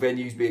venue? Will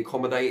venues be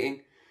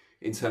accommodating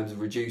in terms of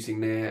reducing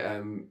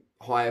their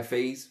higher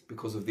fees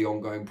because of the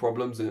ongoing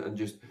problems and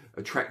just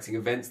attracting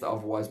events that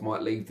otherwise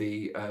might leave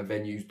the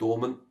venues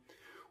dormant?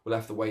 We'll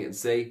have to wait and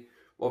see.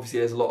 Obviously,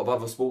 there's a lot of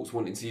other sports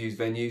wanting to use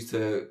venues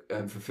to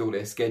fulfill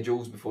their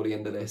schedules before the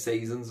end of their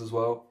seasons as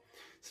well.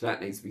 So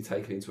that needs to be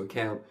taken into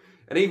account.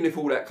 And even if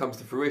all that comes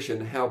to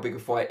fruition, how big a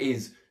fight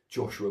is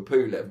Joshua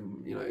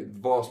Pulev? You know, the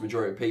vast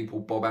majority of people,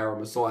 Bob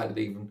Arum aside, and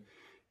even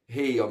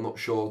he, I'm not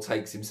sure,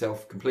 takes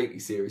himself completely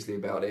seriously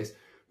about this,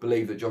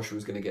 believe that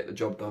Joshua's going to get the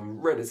job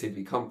done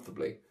relatively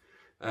comfortably.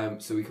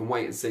 So we can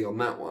wait and see on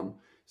that one.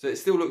 So it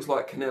still looks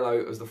like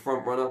Canelo as the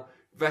front runner.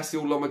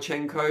 Vasyl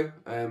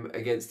Lomachenko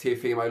against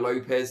Teofimo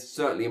Lopez,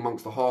 certainly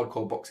amongst the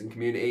hardcore boxing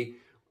community.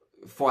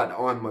 Fight that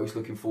I'm most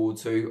looking forward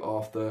to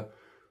after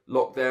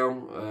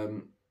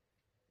lockdown.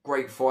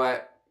 Great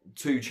fight,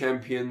 2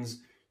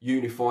 champions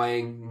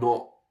unifying,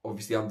 not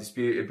obviously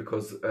undisputed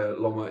because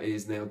Loma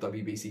is now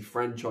WBC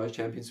franchise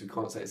champion, so we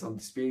can't say it's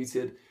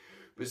undisputed.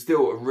 But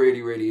still a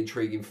really, really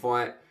intriguing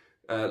fight.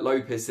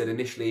 Lopez said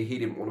initially he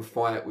didn't want to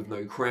fight with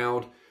no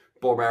crowd.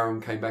 Bob Arum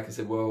came back and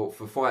said, well,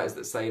 for fighters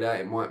that say that,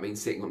 it might mean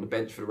sitting on the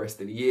bench for the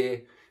rest of the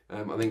year.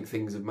 I think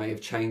things may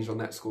have changed on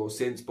that score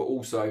since, but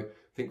also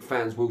I think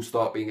fans will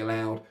start being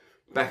allowed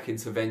back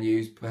into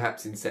venues,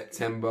 perhaps in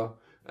September.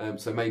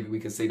 So maybe we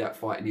can see that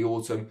fight in the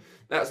autumn.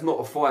 That's not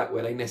a fight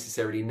where they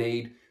necessarily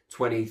need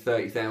 20,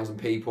 30,000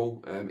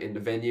 people in the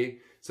venue.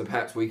 So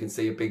perhaps we can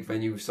see a big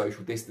venue with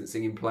social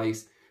distancing in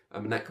place,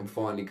 and that can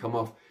finally come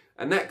off.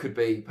 And that could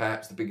be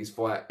perhaps the biggest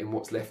fight in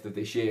what's left of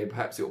this year.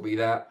 Perhaps it'll be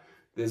that.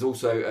 There's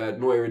also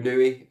Noira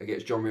Nui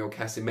against John Real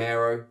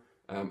Casimero,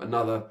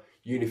 another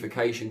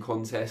unification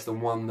contest,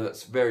 and one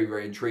that's very,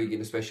 very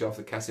intriguing, especially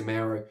after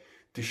Casimero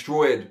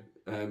destroyed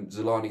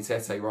Zolani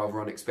Tete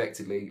rather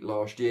unexpectedly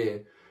last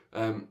year.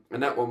 And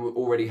that one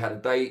already had a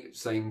date,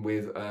 same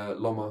with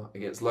Loma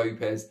against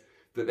Lopez,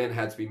 that then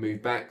had to be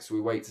moved back, so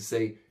we wait to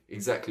see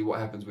exactly what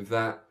happens with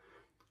that.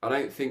 I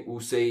don't think we'll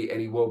see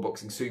any World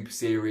Boxing Super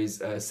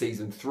Series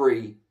Season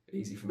 3,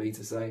 easy for me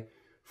to say,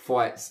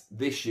 fights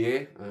this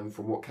year.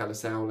 From what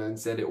Kalasauland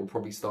said, it will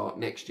probably start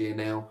next year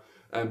now.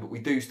 But we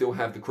do still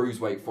have the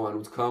Cruiserweight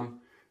final to come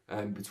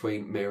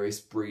between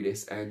Meris,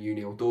 Bridis and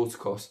Uniel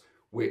Dorticos,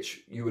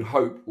 which you would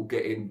hope will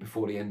get in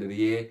before the end of the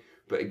year.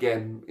 But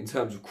again, in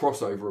terms of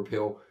crossover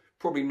appeal,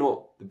 probably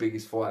not the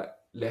biggest fight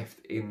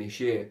left in this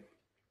year.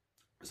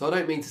 So I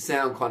don't mean to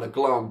sound kind of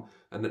glum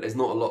and that there's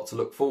not a lot to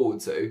look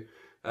forward to.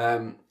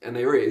 And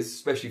there is,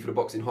 especially for the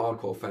boxing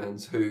hardcore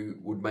fans who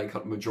would make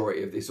up the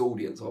majority of this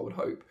audience, I would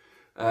hope.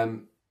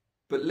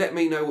 But let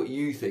me know what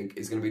you think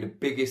is going to be the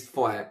biggest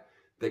fight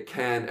that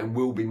can and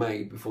will be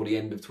made before the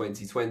end of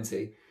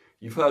 2020.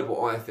 You've heard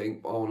what I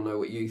think, but I want to know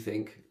what you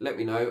think. Let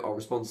me know. I'll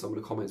respond to some of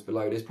the comments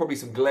below. There's probably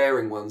some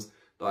glaring ones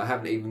that I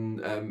haven't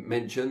even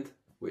mentioned.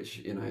 which,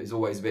 you know, is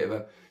always a bit of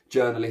a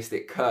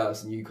journalistic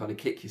curse and you kind of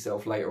kick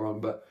yourself later on.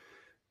 But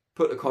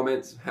put the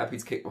comments, happy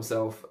to kick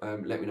myself.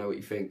 Let me know what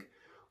you think.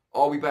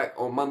 I'll be back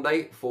on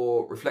Monday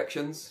for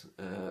reflections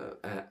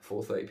at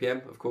 4:30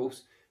 p.m, of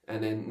course.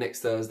 And then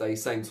next Thursday,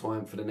 same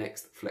time for the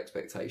next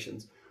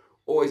Flexpectations.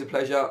 Always a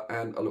pleasure,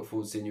 and I look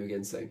forward to seeing you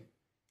again soon.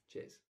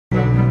 Cheers.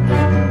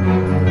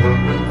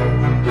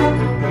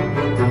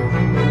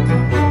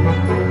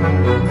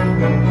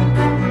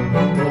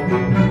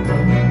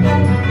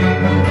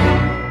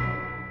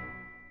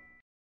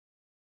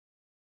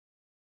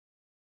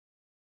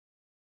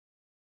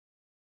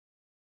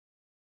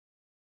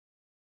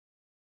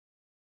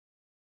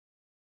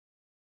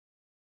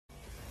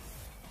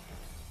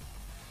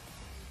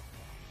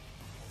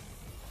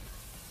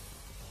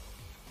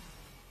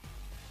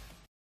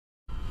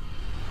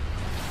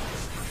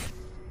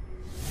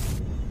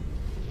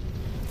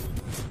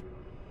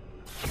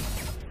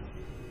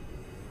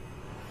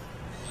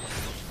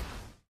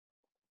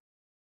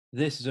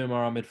 This is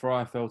Umar Ahmed for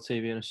IFL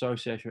TV in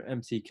association with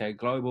MTK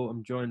Global.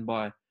 I'm joined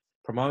by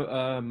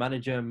promoter,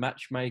 manager,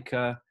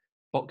 matchmaker,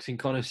 boxing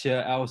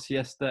connoisseur Al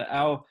SIESTA.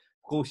 Al, of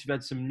course, you've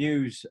had some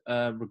news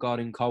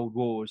regarding Cold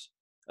Wars.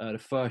 The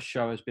first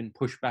show has been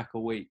pushed back a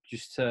week.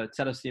 Just to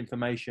tell us the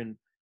information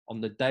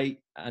on the date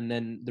and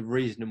then the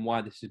reason and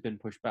why this has been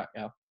pushed back,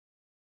 Al.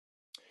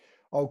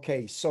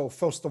 Okay, so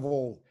first of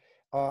all,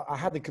 I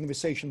had a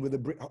conversation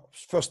with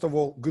first of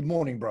all, good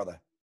morning, brother.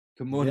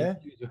 Good morning.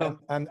 Yeah?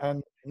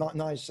 And not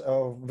nice,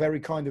 very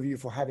kind of you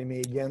for having me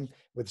again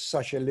with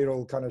such a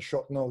little kind of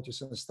short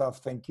notice and stuff.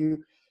 Thank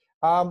you.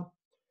 Right,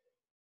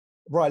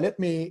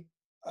 I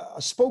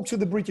spoke to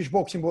the British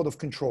Boxing Board of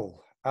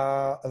Control.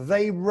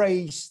 They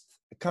raised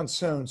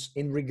concerns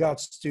in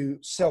regards to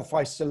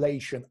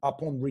self-isolation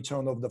upon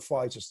return of the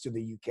fighters to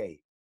the UK.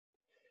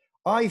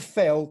 I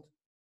felt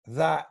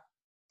that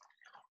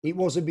it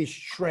was a bit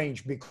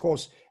strange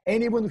because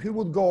anyone who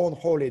would go on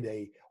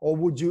holiday or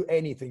would do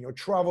anything or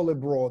travel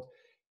abroad,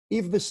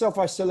 if the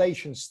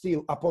self-isolation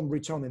still upon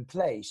return in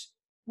place,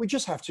 we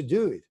just have to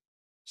do it.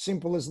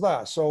 Simple as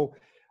that. So,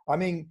 I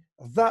mean,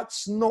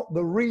 that's not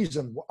the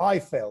reason I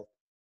felt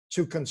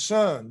to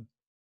concern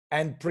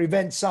and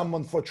prevent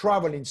someone for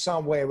traveling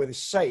somewhere where it's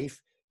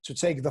safe to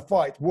take the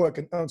fight, work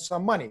and earn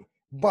some money.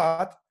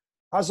 But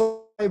as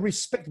I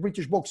respect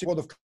British Boxing Board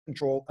of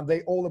Control and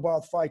they all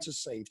about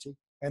fighters' safety,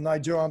 and I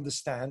do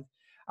understand,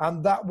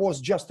 and that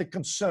was just a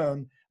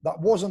concern that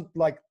wasn't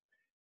like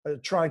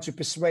trying to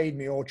persuade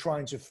me or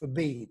trying to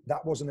forbid.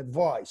 That was an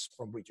advice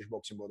from British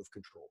Boxing Board of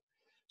Control.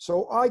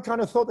 So I kind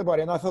of thought about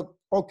it and I thought,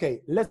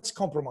 okay, let's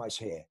compromise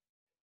here.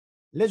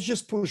 Let's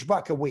just push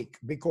back a week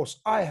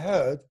because I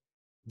heard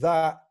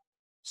that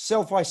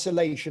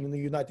self-isolation in the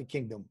United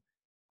Kingdom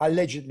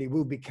allegedly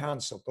will be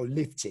cancelled or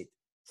lifted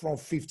from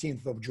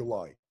 15th of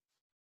July,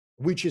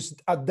 which is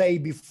a day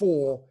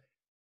before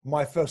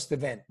my first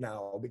event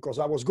now, because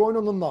I was going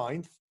on the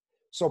 9th.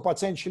 So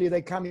potentially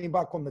they're coming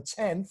back on the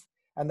 10th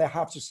and they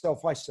have to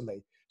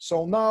self-isolate.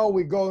 So now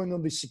we're going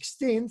on the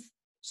 16th.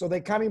 So they're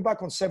coming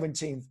back on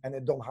 17th and they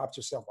don't have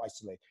to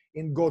self-isolate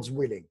in God's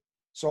willing.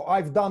 So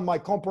I've done my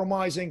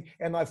compromising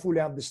and I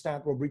fully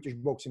understand what British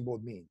Boxing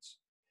Board means.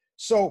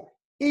 So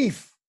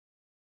if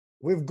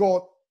we've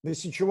got the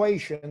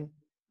situation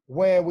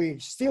where we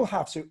still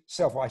have to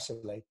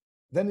self-isolate,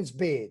 then it's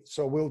bad.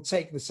 So we'll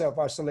take the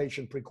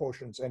self-isolation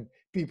precautions and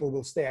people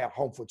will stay at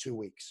home for 2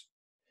 weeks.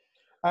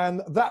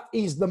 And that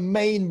is the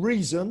main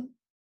reason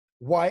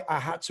why I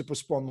had to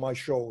postpone my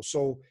show.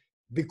 So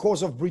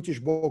because of British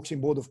Boxing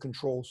Board of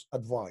Control's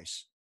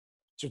advice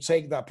to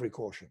take that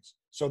precautions.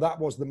 So that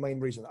was the main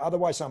reason.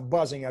 Otherwise, I'm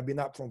buzzing. I've been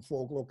up from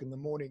 4 o'clock in the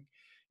morning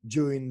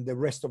doing the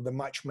rest of the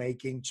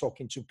matchmaking,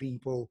 talking to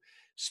people,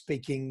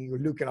 speaking,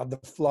 looking at the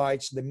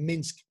flights. The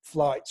Minsk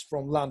flights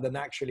from London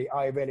actually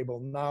are available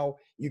now.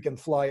 You can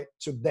fly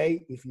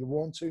today if you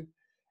want to.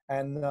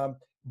 And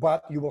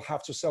but you will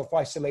have to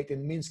self-isolate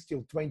in Minsk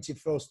till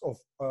 21st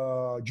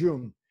of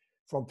June.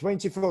 From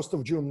 21st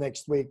of June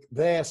next week,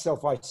 their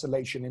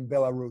self-isolation in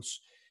Belarus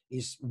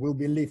will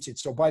be lifted.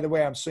 So by the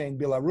way, I'm saying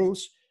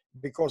Belarus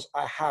because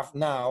I have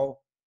now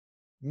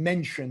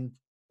mentioned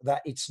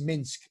that it's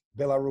Minsk,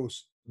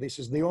 Belarus. This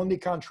is the only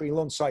country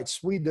alongside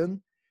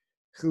Sweden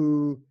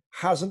who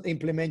hasn't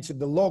implemented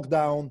the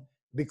lockdown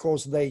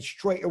because they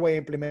straight away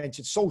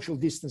implemented social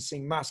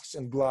distancing, masks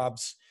and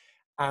gloves,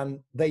 and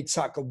they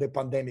tackled the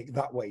pandemic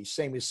that way,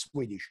 same as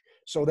Swedish.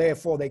 So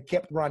therefore, they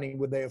kept running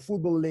with their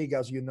football league,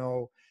 as you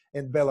know,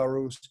 in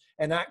Belarus,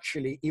 and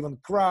actually even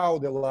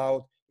crowd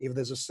allowed if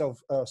there's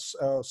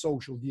a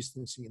social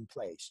distancing in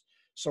place.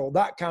 So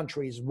that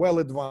country is well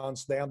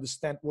advanced. They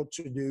understand what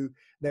to do.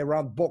 They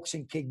run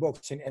boxing,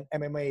 kickboxing, and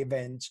MMA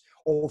events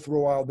all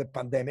throughout the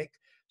pandemic.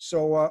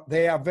 So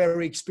they are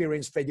very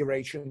experienced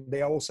federation.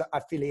 They are also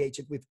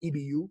affiliated with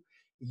EBU,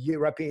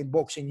 European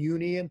Boxing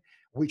Union,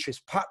 which is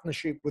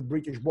partnership with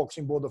British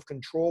Boxing Board of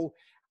Control,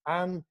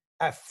 and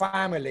a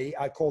family,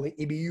 I call it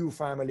EBU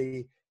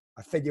family,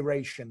 a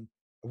federation,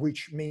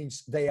 which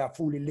means they are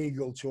fully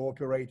legal to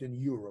operate in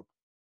Europe,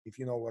 if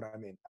you know what I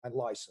mean, and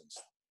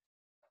licensed.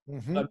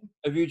 Mhm.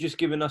 Have you just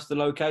given us the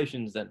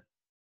locations then?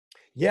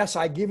 Yes,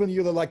 I've given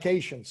you the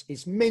locations.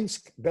 It's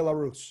Minsk,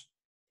 Belarus.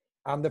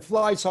 And the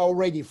flights are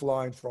already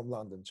flying from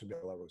London to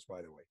Belarus,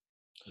 by the way.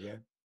 Yeah.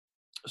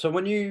 So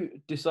when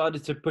you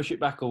decided to push it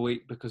back a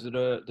week because of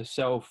the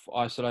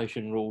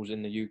self-isolation rules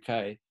in the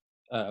UK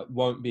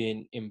won't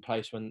be in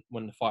place when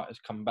the fighters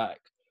come back,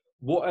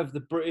 what have the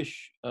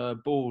British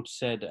board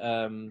said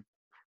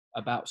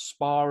about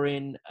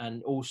sparring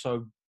and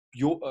also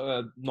your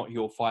not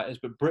your fighters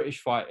but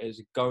British fighters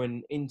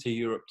going into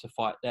Europe to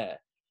fight there?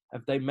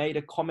 Have they made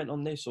a comment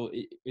on this, or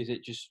is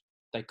it just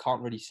they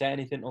can't really say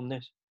anything on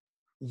this?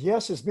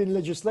 Yes, there's been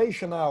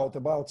legislation out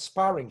about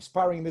sparring.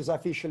 Sparring is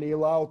officially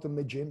allowed in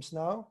the gyms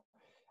now.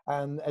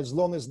 And as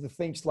long as the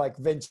things like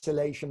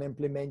ventilation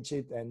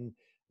implemented and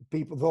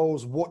people,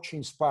 those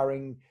watching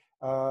sparring,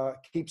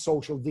 keep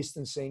social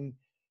distancing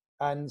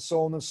and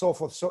so on and so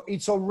forth. So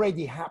it's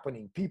already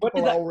happening. People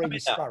When did are that already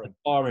come out, the sparring.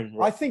 sparring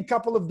rule? I think a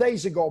couple of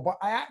days ago, but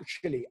I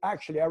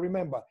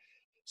remember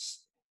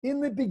in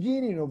the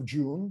beginning of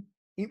June,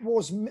 it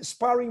was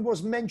sparring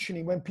was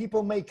mentioning when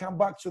people may come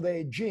back to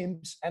their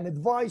gyms, and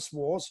advice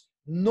was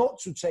not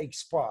to take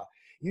spar.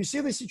 You see,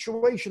 the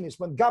situation is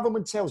when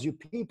government tells you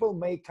people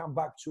may come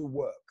back to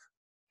work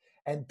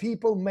and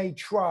people may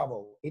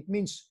travel, it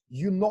means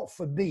you're not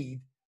forbid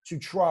to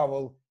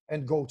travel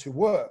and go to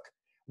work.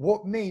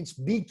 What means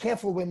be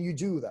careful when you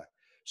do that.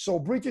 So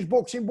British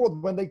Boxing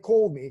Board, when they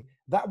called me,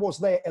 that was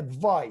their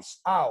advice.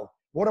 Al,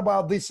 what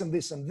about this and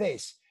this and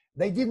this?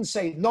 They didn't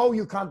say, no,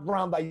 you can't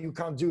run that, you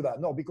can't do that.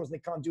 No, because they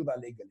can't do that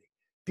legally.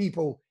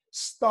 People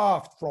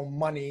starved from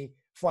money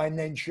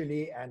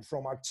financially and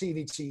from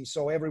activity,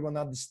 so everyone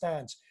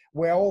understands.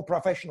 We're all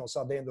professionals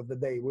at the end of the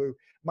day. We're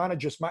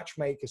managers,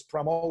 matchmakers,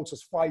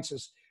 promoters,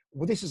 fighters.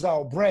 Well, this is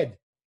our bread.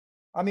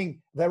 I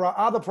mean, there are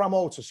other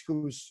promoters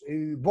whose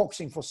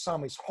boxing for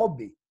some is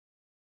hobby.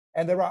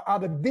 And there are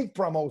other big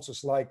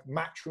promoters like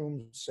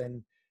Matchrooms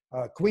and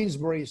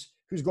Queensberry's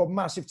who's got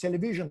massive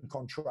television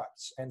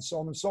contracts and so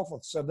on and so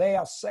forth. So they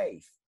are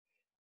safe.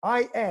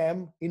 I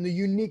am in a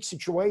unique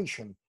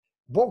situation.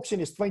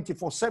 Boxing is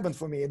 24/7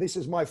 for me. This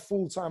is my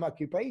full-time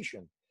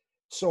occupation.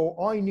 So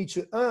I need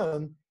to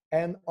earn,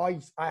 and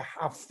I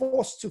have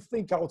forced to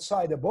think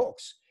outside the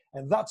box.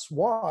 And that's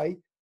why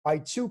I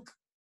took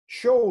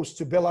shows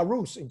to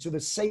Belarus, into the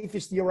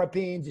safest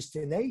European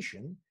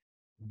destination,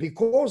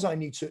 because I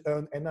need to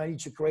earn and I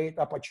need to create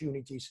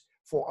opportunities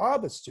for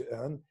others to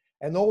earn.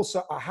 And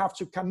also I have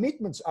to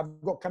commitments.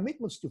 I've got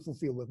commitments to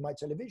fulfill with my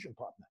television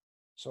partner.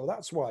 So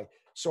that's why.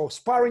 So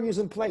sparring is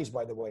in place,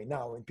 by the way,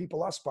 now, and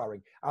people are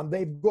sparring, and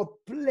they've got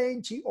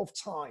plenty of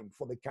time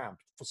for the camp,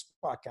 for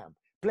spar camp.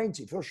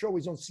 Plenty. First show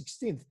is on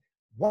 16th,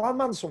 1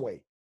 month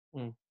away. Mm.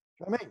 You know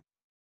what I mean?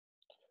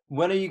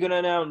 When are you going to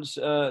announce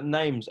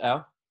names,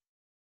 Al?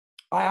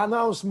 I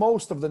announced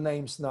most of the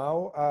names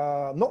now.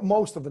 Not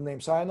most of the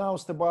names. I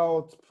announced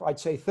about, I'd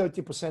say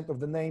 30% of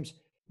the names.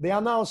 The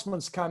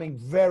announcement's coming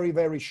very,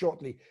 very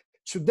shortly.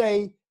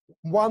 Today,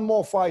 one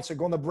more fighter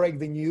going to break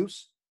the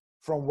news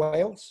from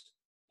Wales.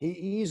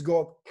 He's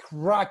got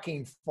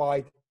cracking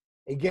fight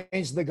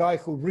against the guy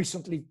who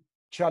recently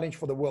challenged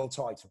for the world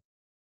title.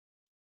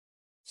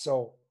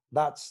 So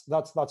that's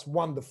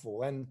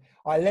wonderful. And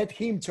I let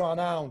him to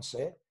announce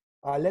it.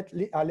 I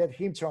let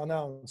him to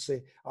announce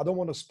it. I don't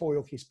want to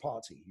spoil his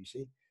party, you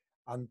see.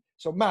 And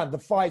so, man, the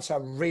fights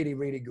are really,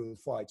 really good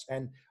fights.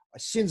 And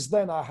since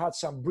then, I had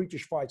some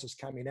British fighters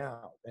coming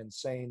out and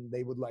saying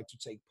they would like to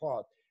take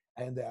part.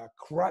 And they are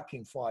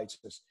cracking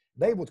fighters.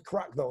 They would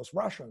crack those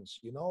Russians,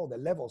 you know, the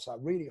levels are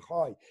really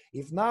high.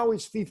 If now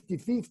it's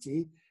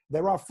 50-50,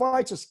 there are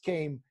fighters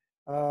came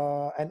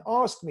and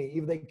asked me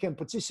if they can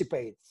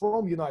participate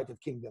from United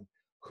Kingdom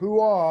who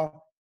are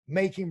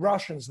making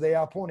Russians,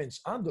 their opponents,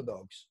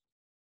 underdogs.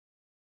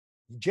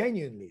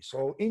 Genuinely.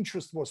 So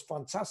interest was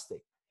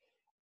fantastic.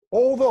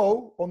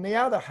 Although, on the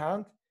other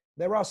hand,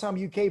 there are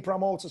some UK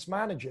promoters,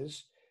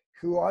 managers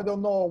who, I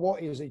don't know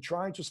what is it,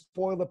 trying to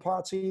spoil the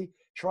party,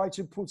 try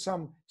to put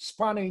some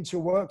spanner into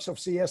works of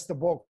SIESTA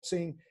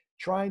boxing,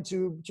 trying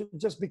to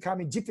just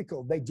becoming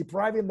difficult. They're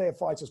depriving their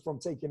fighters from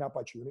taking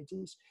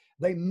opportunities.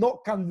 They're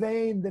not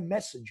conveying the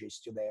messages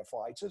to their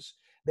fighters.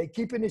 They're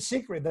keeping it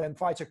secret. Then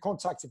fighter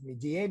contacted me,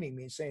 DMing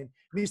me, saying,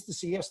 Mr.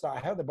 SIESTA, I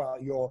heard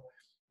about your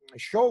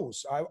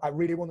shows. I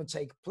really want to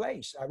take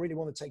place. I really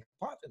want to take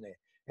part in it.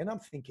 And I'm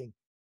thinking,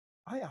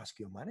 I asked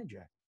your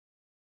manager,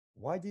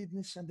 why didn't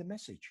he send a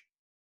message?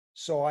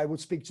 So I would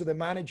speak to the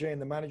manager,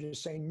 and the manager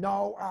is saying,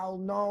 no, Al,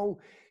 no,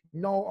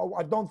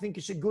 I don't think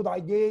it's a good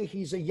idea.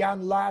 He's a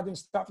young lad and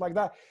stuff like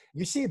that.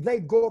 You see, they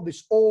got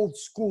this old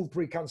school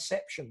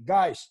preconception.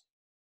 Guys,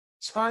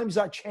 times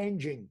are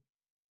changing.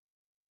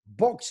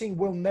 Boxing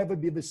will never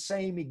be the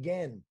same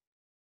again.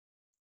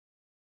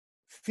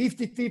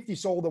 50-50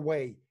 is all the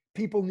way.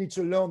 People need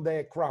to learn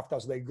their craft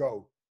as they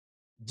go.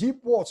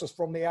 Deep waters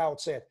from the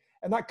outset.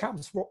 And that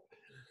comes for,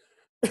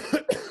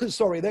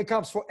 sorry, that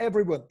comes for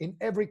everyone in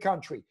every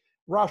country.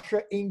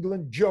 Russia,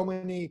 England,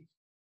 Germany,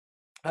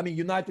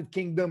 United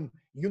Kingdom,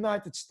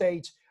 United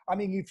States.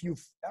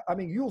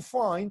 You'll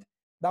find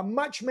that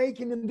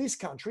matchmaking in this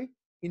country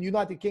in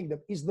United Kingdom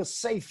is the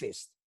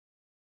safest.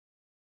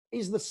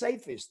 Is the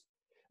safest.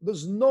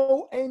 There's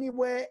no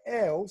anywhere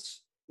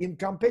else in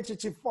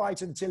competitive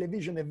fights and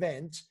television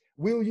events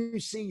will you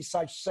see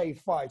such safe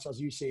fights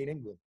as you see in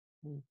England.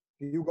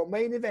 You got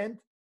main event,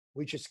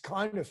 which is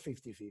kind of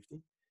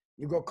 50-50.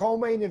 You got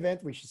co-main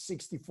event, which is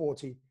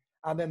 60-40.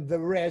 And then the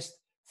rest,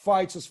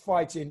 fighters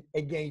fighting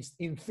against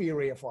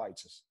inferior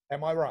fighters.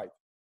 Am I right?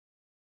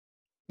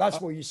 That's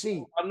what you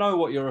see. I know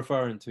what you're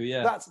referring to,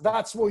 yeah.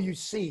 That's what you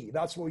see.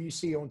 That's what you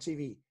see on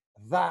TV.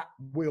 That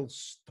will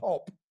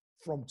stop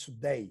from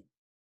today.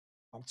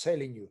 I'm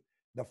telling you.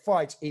 The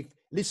fights, if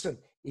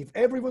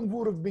everyone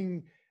would have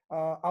been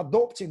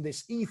adopting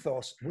this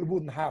ethos, we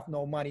wouldn't have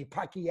no Manny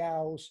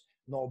Pacquiao's,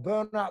 no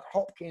Bernard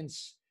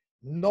Hopkins,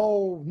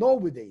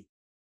 nobody.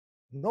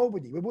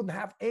 We wouldn't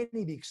have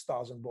any big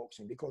stars in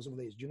boxing because of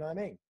this. Do you know what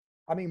I mean?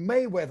 I mean,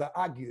 Mayweather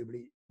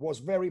arguably was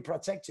very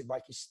protected,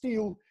 but he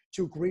still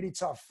took really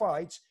tough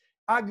fights,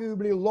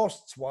 arguably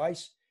lost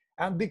twice.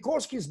 And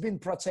because he's been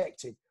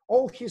protected,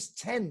 all his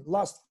 10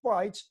 last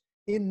fights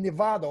in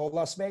Nevada or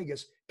Las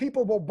Vegas,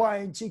 people were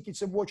buying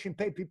tickets and watching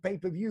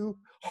pay-per-view,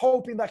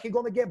 hoping that he's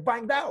going to get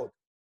banged out.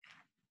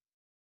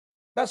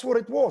 That's what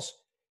it was.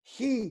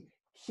 He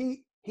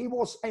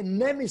was a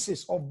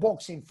nemesis of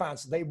boxing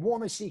fans. They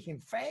want to see him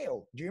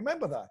fail. Do you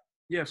remember that?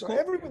 Yeah. So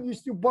everyone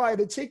used to buy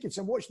the tickets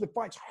and watch the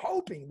fights,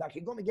 hoping that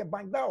he's going to get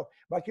banged out.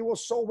 But he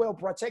was so well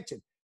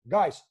protected.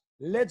 Guys,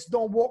 let's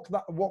don't walk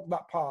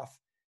that path,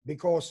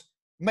 because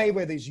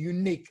Mayweather is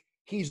unique.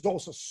 He's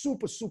also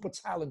super, super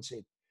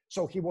talented.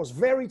 So he was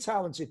very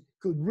talented,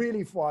 could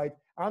really fight,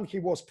 and he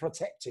was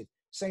protected.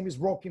 Same as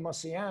Rocky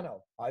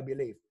Marciano, I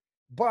believe.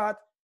 But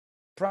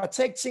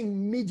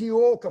protecting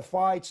mediocre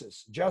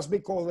fighters just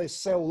because they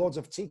sell lots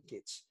of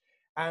tickets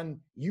and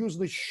use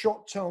the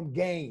short-term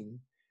gain,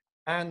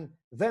 and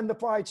then the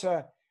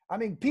fighter, I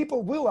mean,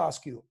 people will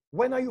ask you,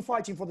 when are you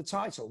fighting for the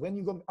title? When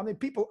you go? I mean,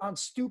 people aren't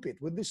stupid.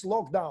 With this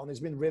lockdown,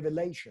 has been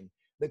revelation.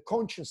 The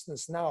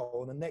consciousness now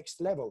on the next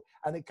level,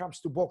 and it comes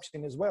to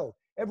boxing as well.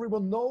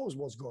 Everyone knows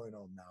what's going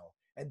on now,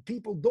 and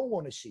people don't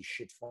want to see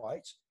shit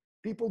fights.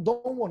 People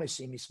don't want to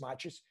see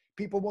mismatches.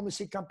 People want to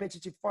see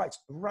competitive fights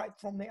right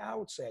from the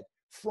outset,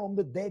 from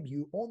the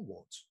debut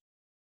onwards.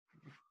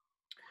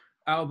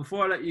 Al,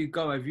 before I let you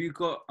go, have you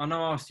got, I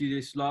know I asked you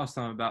this last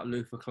time about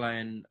Luther Clay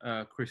and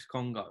Chris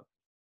Kongo.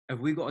 Have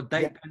we got a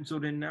date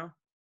penciled in now?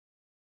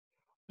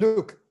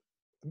 Look,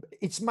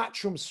 it's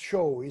Matchroom's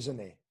show,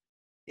 isn't it?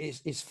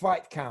 It's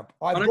Fight Camp.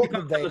 I know you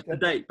can't tell us the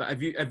date, but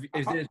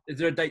is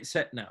there a date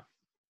set now?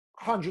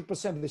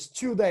 100%. There's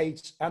 2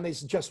 dates, and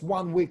it's just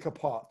 1 week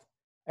apart.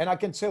 And I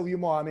can tell you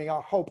more. I mean, I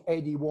hope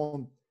Eddie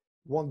won't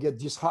get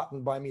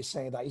disheartened by me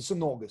saying that. It's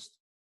in August.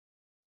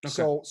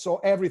 Okay. So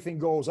everything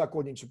goes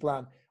according to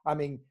plan. I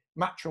mean,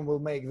 Matchroom will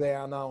make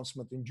their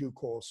announcement in due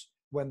course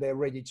when they're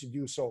ready to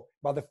do so.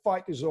 But the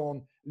fight is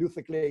on.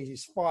 Luther Clay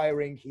is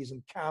firing. He's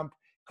in camp.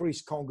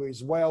 Chris Kongo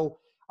as well.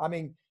 I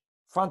mean,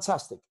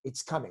 fantastic.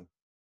 It's coming.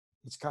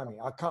 It's coming.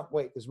 I can't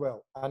wait as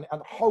well. And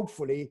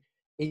hopefully,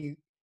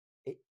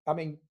 I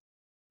mean,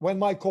 when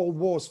my Cold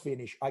War's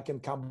finish, I can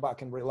come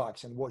back and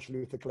relax and watch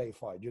Luther Clay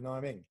fight. You know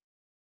what I mean?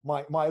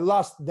 My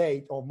last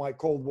date of my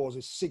Cold Wars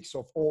is 6th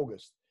of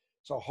August.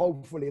 So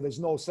hopefully there's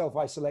no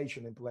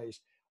self-isolation in place.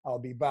 I'll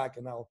be back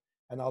and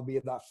I'll be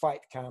at that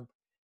Fight Camp,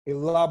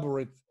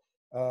 elaborate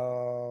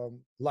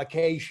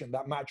location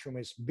that Matchroom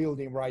is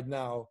building right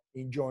now,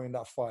 enjoying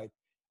that fight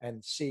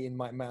and seeing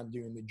my man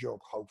doing the job,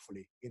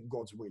 hopefully, in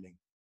God's willing.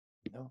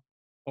 You know?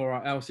 All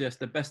right, Al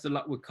SIESTA, best of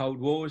luck with Cold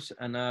Wars,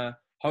 and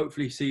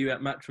hopefully see you at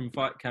Matchroom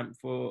Fight Camp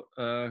for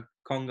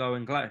Kongo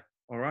and Clay.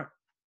 All right?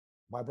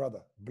 My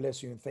brother,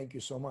 bless you and thank you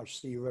so much.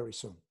 See you very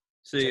soon.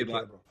 See you, Take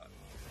care, bro.